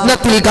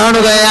സ്വപ്നത്തിൽ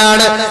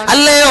കാണുകയാണ്,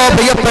 അല്ലയോ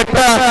പ്രിയപ്പെട്ട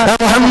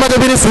മുഹമ്മദ്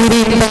ബിൻ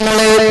സീരീൻ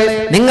തങ്ങളെ,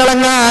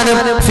 നിങ്ങളെങ്ങാനും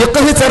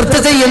ഫിഖ് ചർച്ച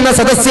ചെയ്യുന്ന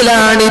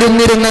സദസ്സിലാണ്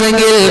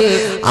ഇരുന്നിരുന്നതെങ്കിൽ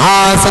ആ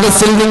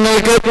സദസ്സിൽ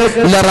നിങ്ങൾക്ക്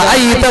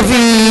ലറഅയ്ത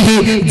ഫീഹി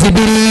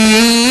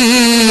ജിബ്രീൽ,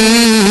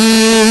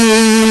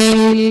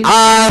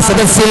 ആ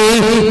സദസ്സിൽ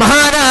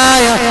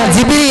മഹാനായ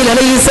ജിബ്രീൽ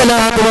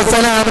അലൈഹിസ്സലാത്തു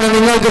വസ്സലാമിനെ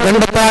നിങ്ങൾക്ക്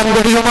കണ്ടെത്താൻ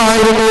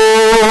കഴിയുമായിരുന്നു.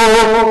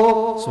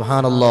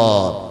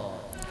 സുബ്ഹാനല്ലാഹ്.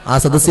 ആ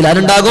സദസ്സിൽ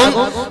ആരുണ്ടാകും?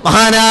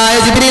 മഹാനായ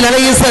ജിബ്രീൽ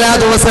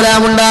അലൈഹിസ്സലാത്തു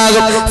വസ്സലാം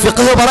ഉണ്ടാകും.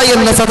 ഫിഖ്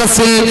പറയുന്ന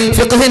സദസ്സിൽ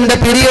ഫിഖിന്റെ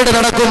പീരിയഡ്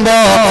നടക്കുമ്പോ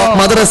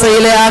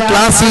മദ്രസയിലെ ആ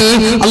ക്ലാസ്സിൽ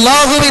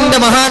അല്ലാഹുവിന്റെ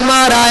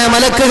മഹാന്മാരായ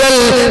മലക്കുകൾ,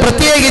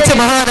 പ്രത്യേകിച്ച്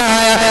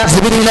മഹാനായ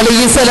ജിബ്രീൽ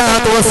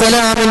അലൈഹിസ്സലാത്തു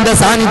വസ്സലാമിന്റെ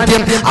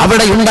സാന്നിധ്യം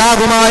അവിടെ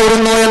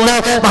ഉണ്ടാകുമായിരുന്നു എന്ന്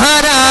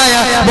മഹാനായ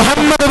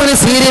മുഹമ്മദ് ബിൻ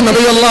സീരീൻ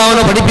റളിയല്ലാഹു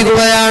അൻഹു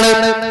പഠിപ്പിക്കുകയാണ്.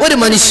 ഒരു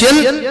മനുഷ്യൻ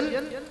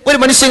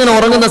ഇങ്ങനെ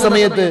ഉറങ്ങുന്ന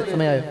സമയത്ത്,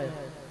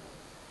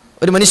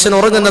 ഒരു മനുഷ്യൻ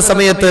ഉറങ്ങുന്ന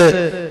സമയത്ത്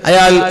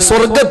അയാൾ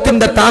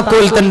സ്വർഗത്തിന്റെ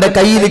താക്കോൽ തന്റെ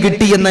കയ്യിൽ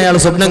കിട്ടി എന്ന് അയാൾ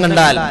സ്വപ്നം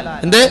കണ്ടാൽ,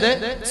 എന്ത്?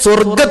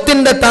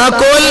 സ്വർഗത്തിന്റെ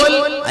താക്കോൽ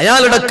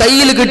അയാളുടെ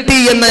കയ്യിൽ കിട്ടി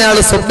എന്ന് അയാൾ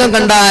സ്വപ്നം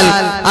കണ്ടാൽ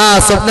ആ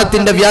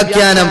സ്വപ്നത്തിന്റെ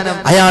വ്യാഖ്യാനം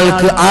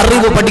അയാൾക്ക്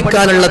അറിവ്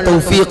പഠിക്കാനുള്ള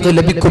തൗഫീഖ്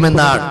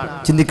ലഭിക്കുമെന്നാണ്.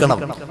 ചിന്തിക്കണം,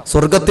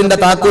 സ്വർഗത്തിന്റെ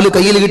താക്കോൽ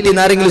കയ്യിൽ കിട്ടി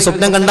എന്ന് ആരെങ്കിലും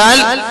സ്വപ്നം കണ്ടാൽ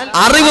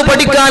അറിവ്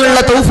പഠിക്കാനുള്ള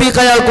തൗഫീഖ്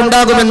അയാൾക്ക്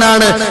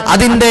ഉണ്ടാകുമെന്നാണ്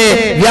അതിന്റെ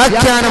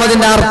വ്യാഖ്യാനം,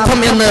 അതിന്റെ അർത്ഥം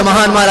എന്ന്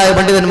മഹാന്മാരായ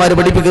പണ്ഡിതന്മാർ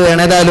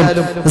പഠിപ്പിക്കുകയാണ്. ഏതായാലും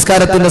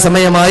നിസ്കാരത്തിന്റെ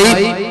സമയമായി.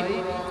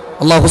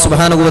 അല്ലാഹു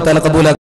സുബ്ഹാനഹു വ തആല ഖബൂല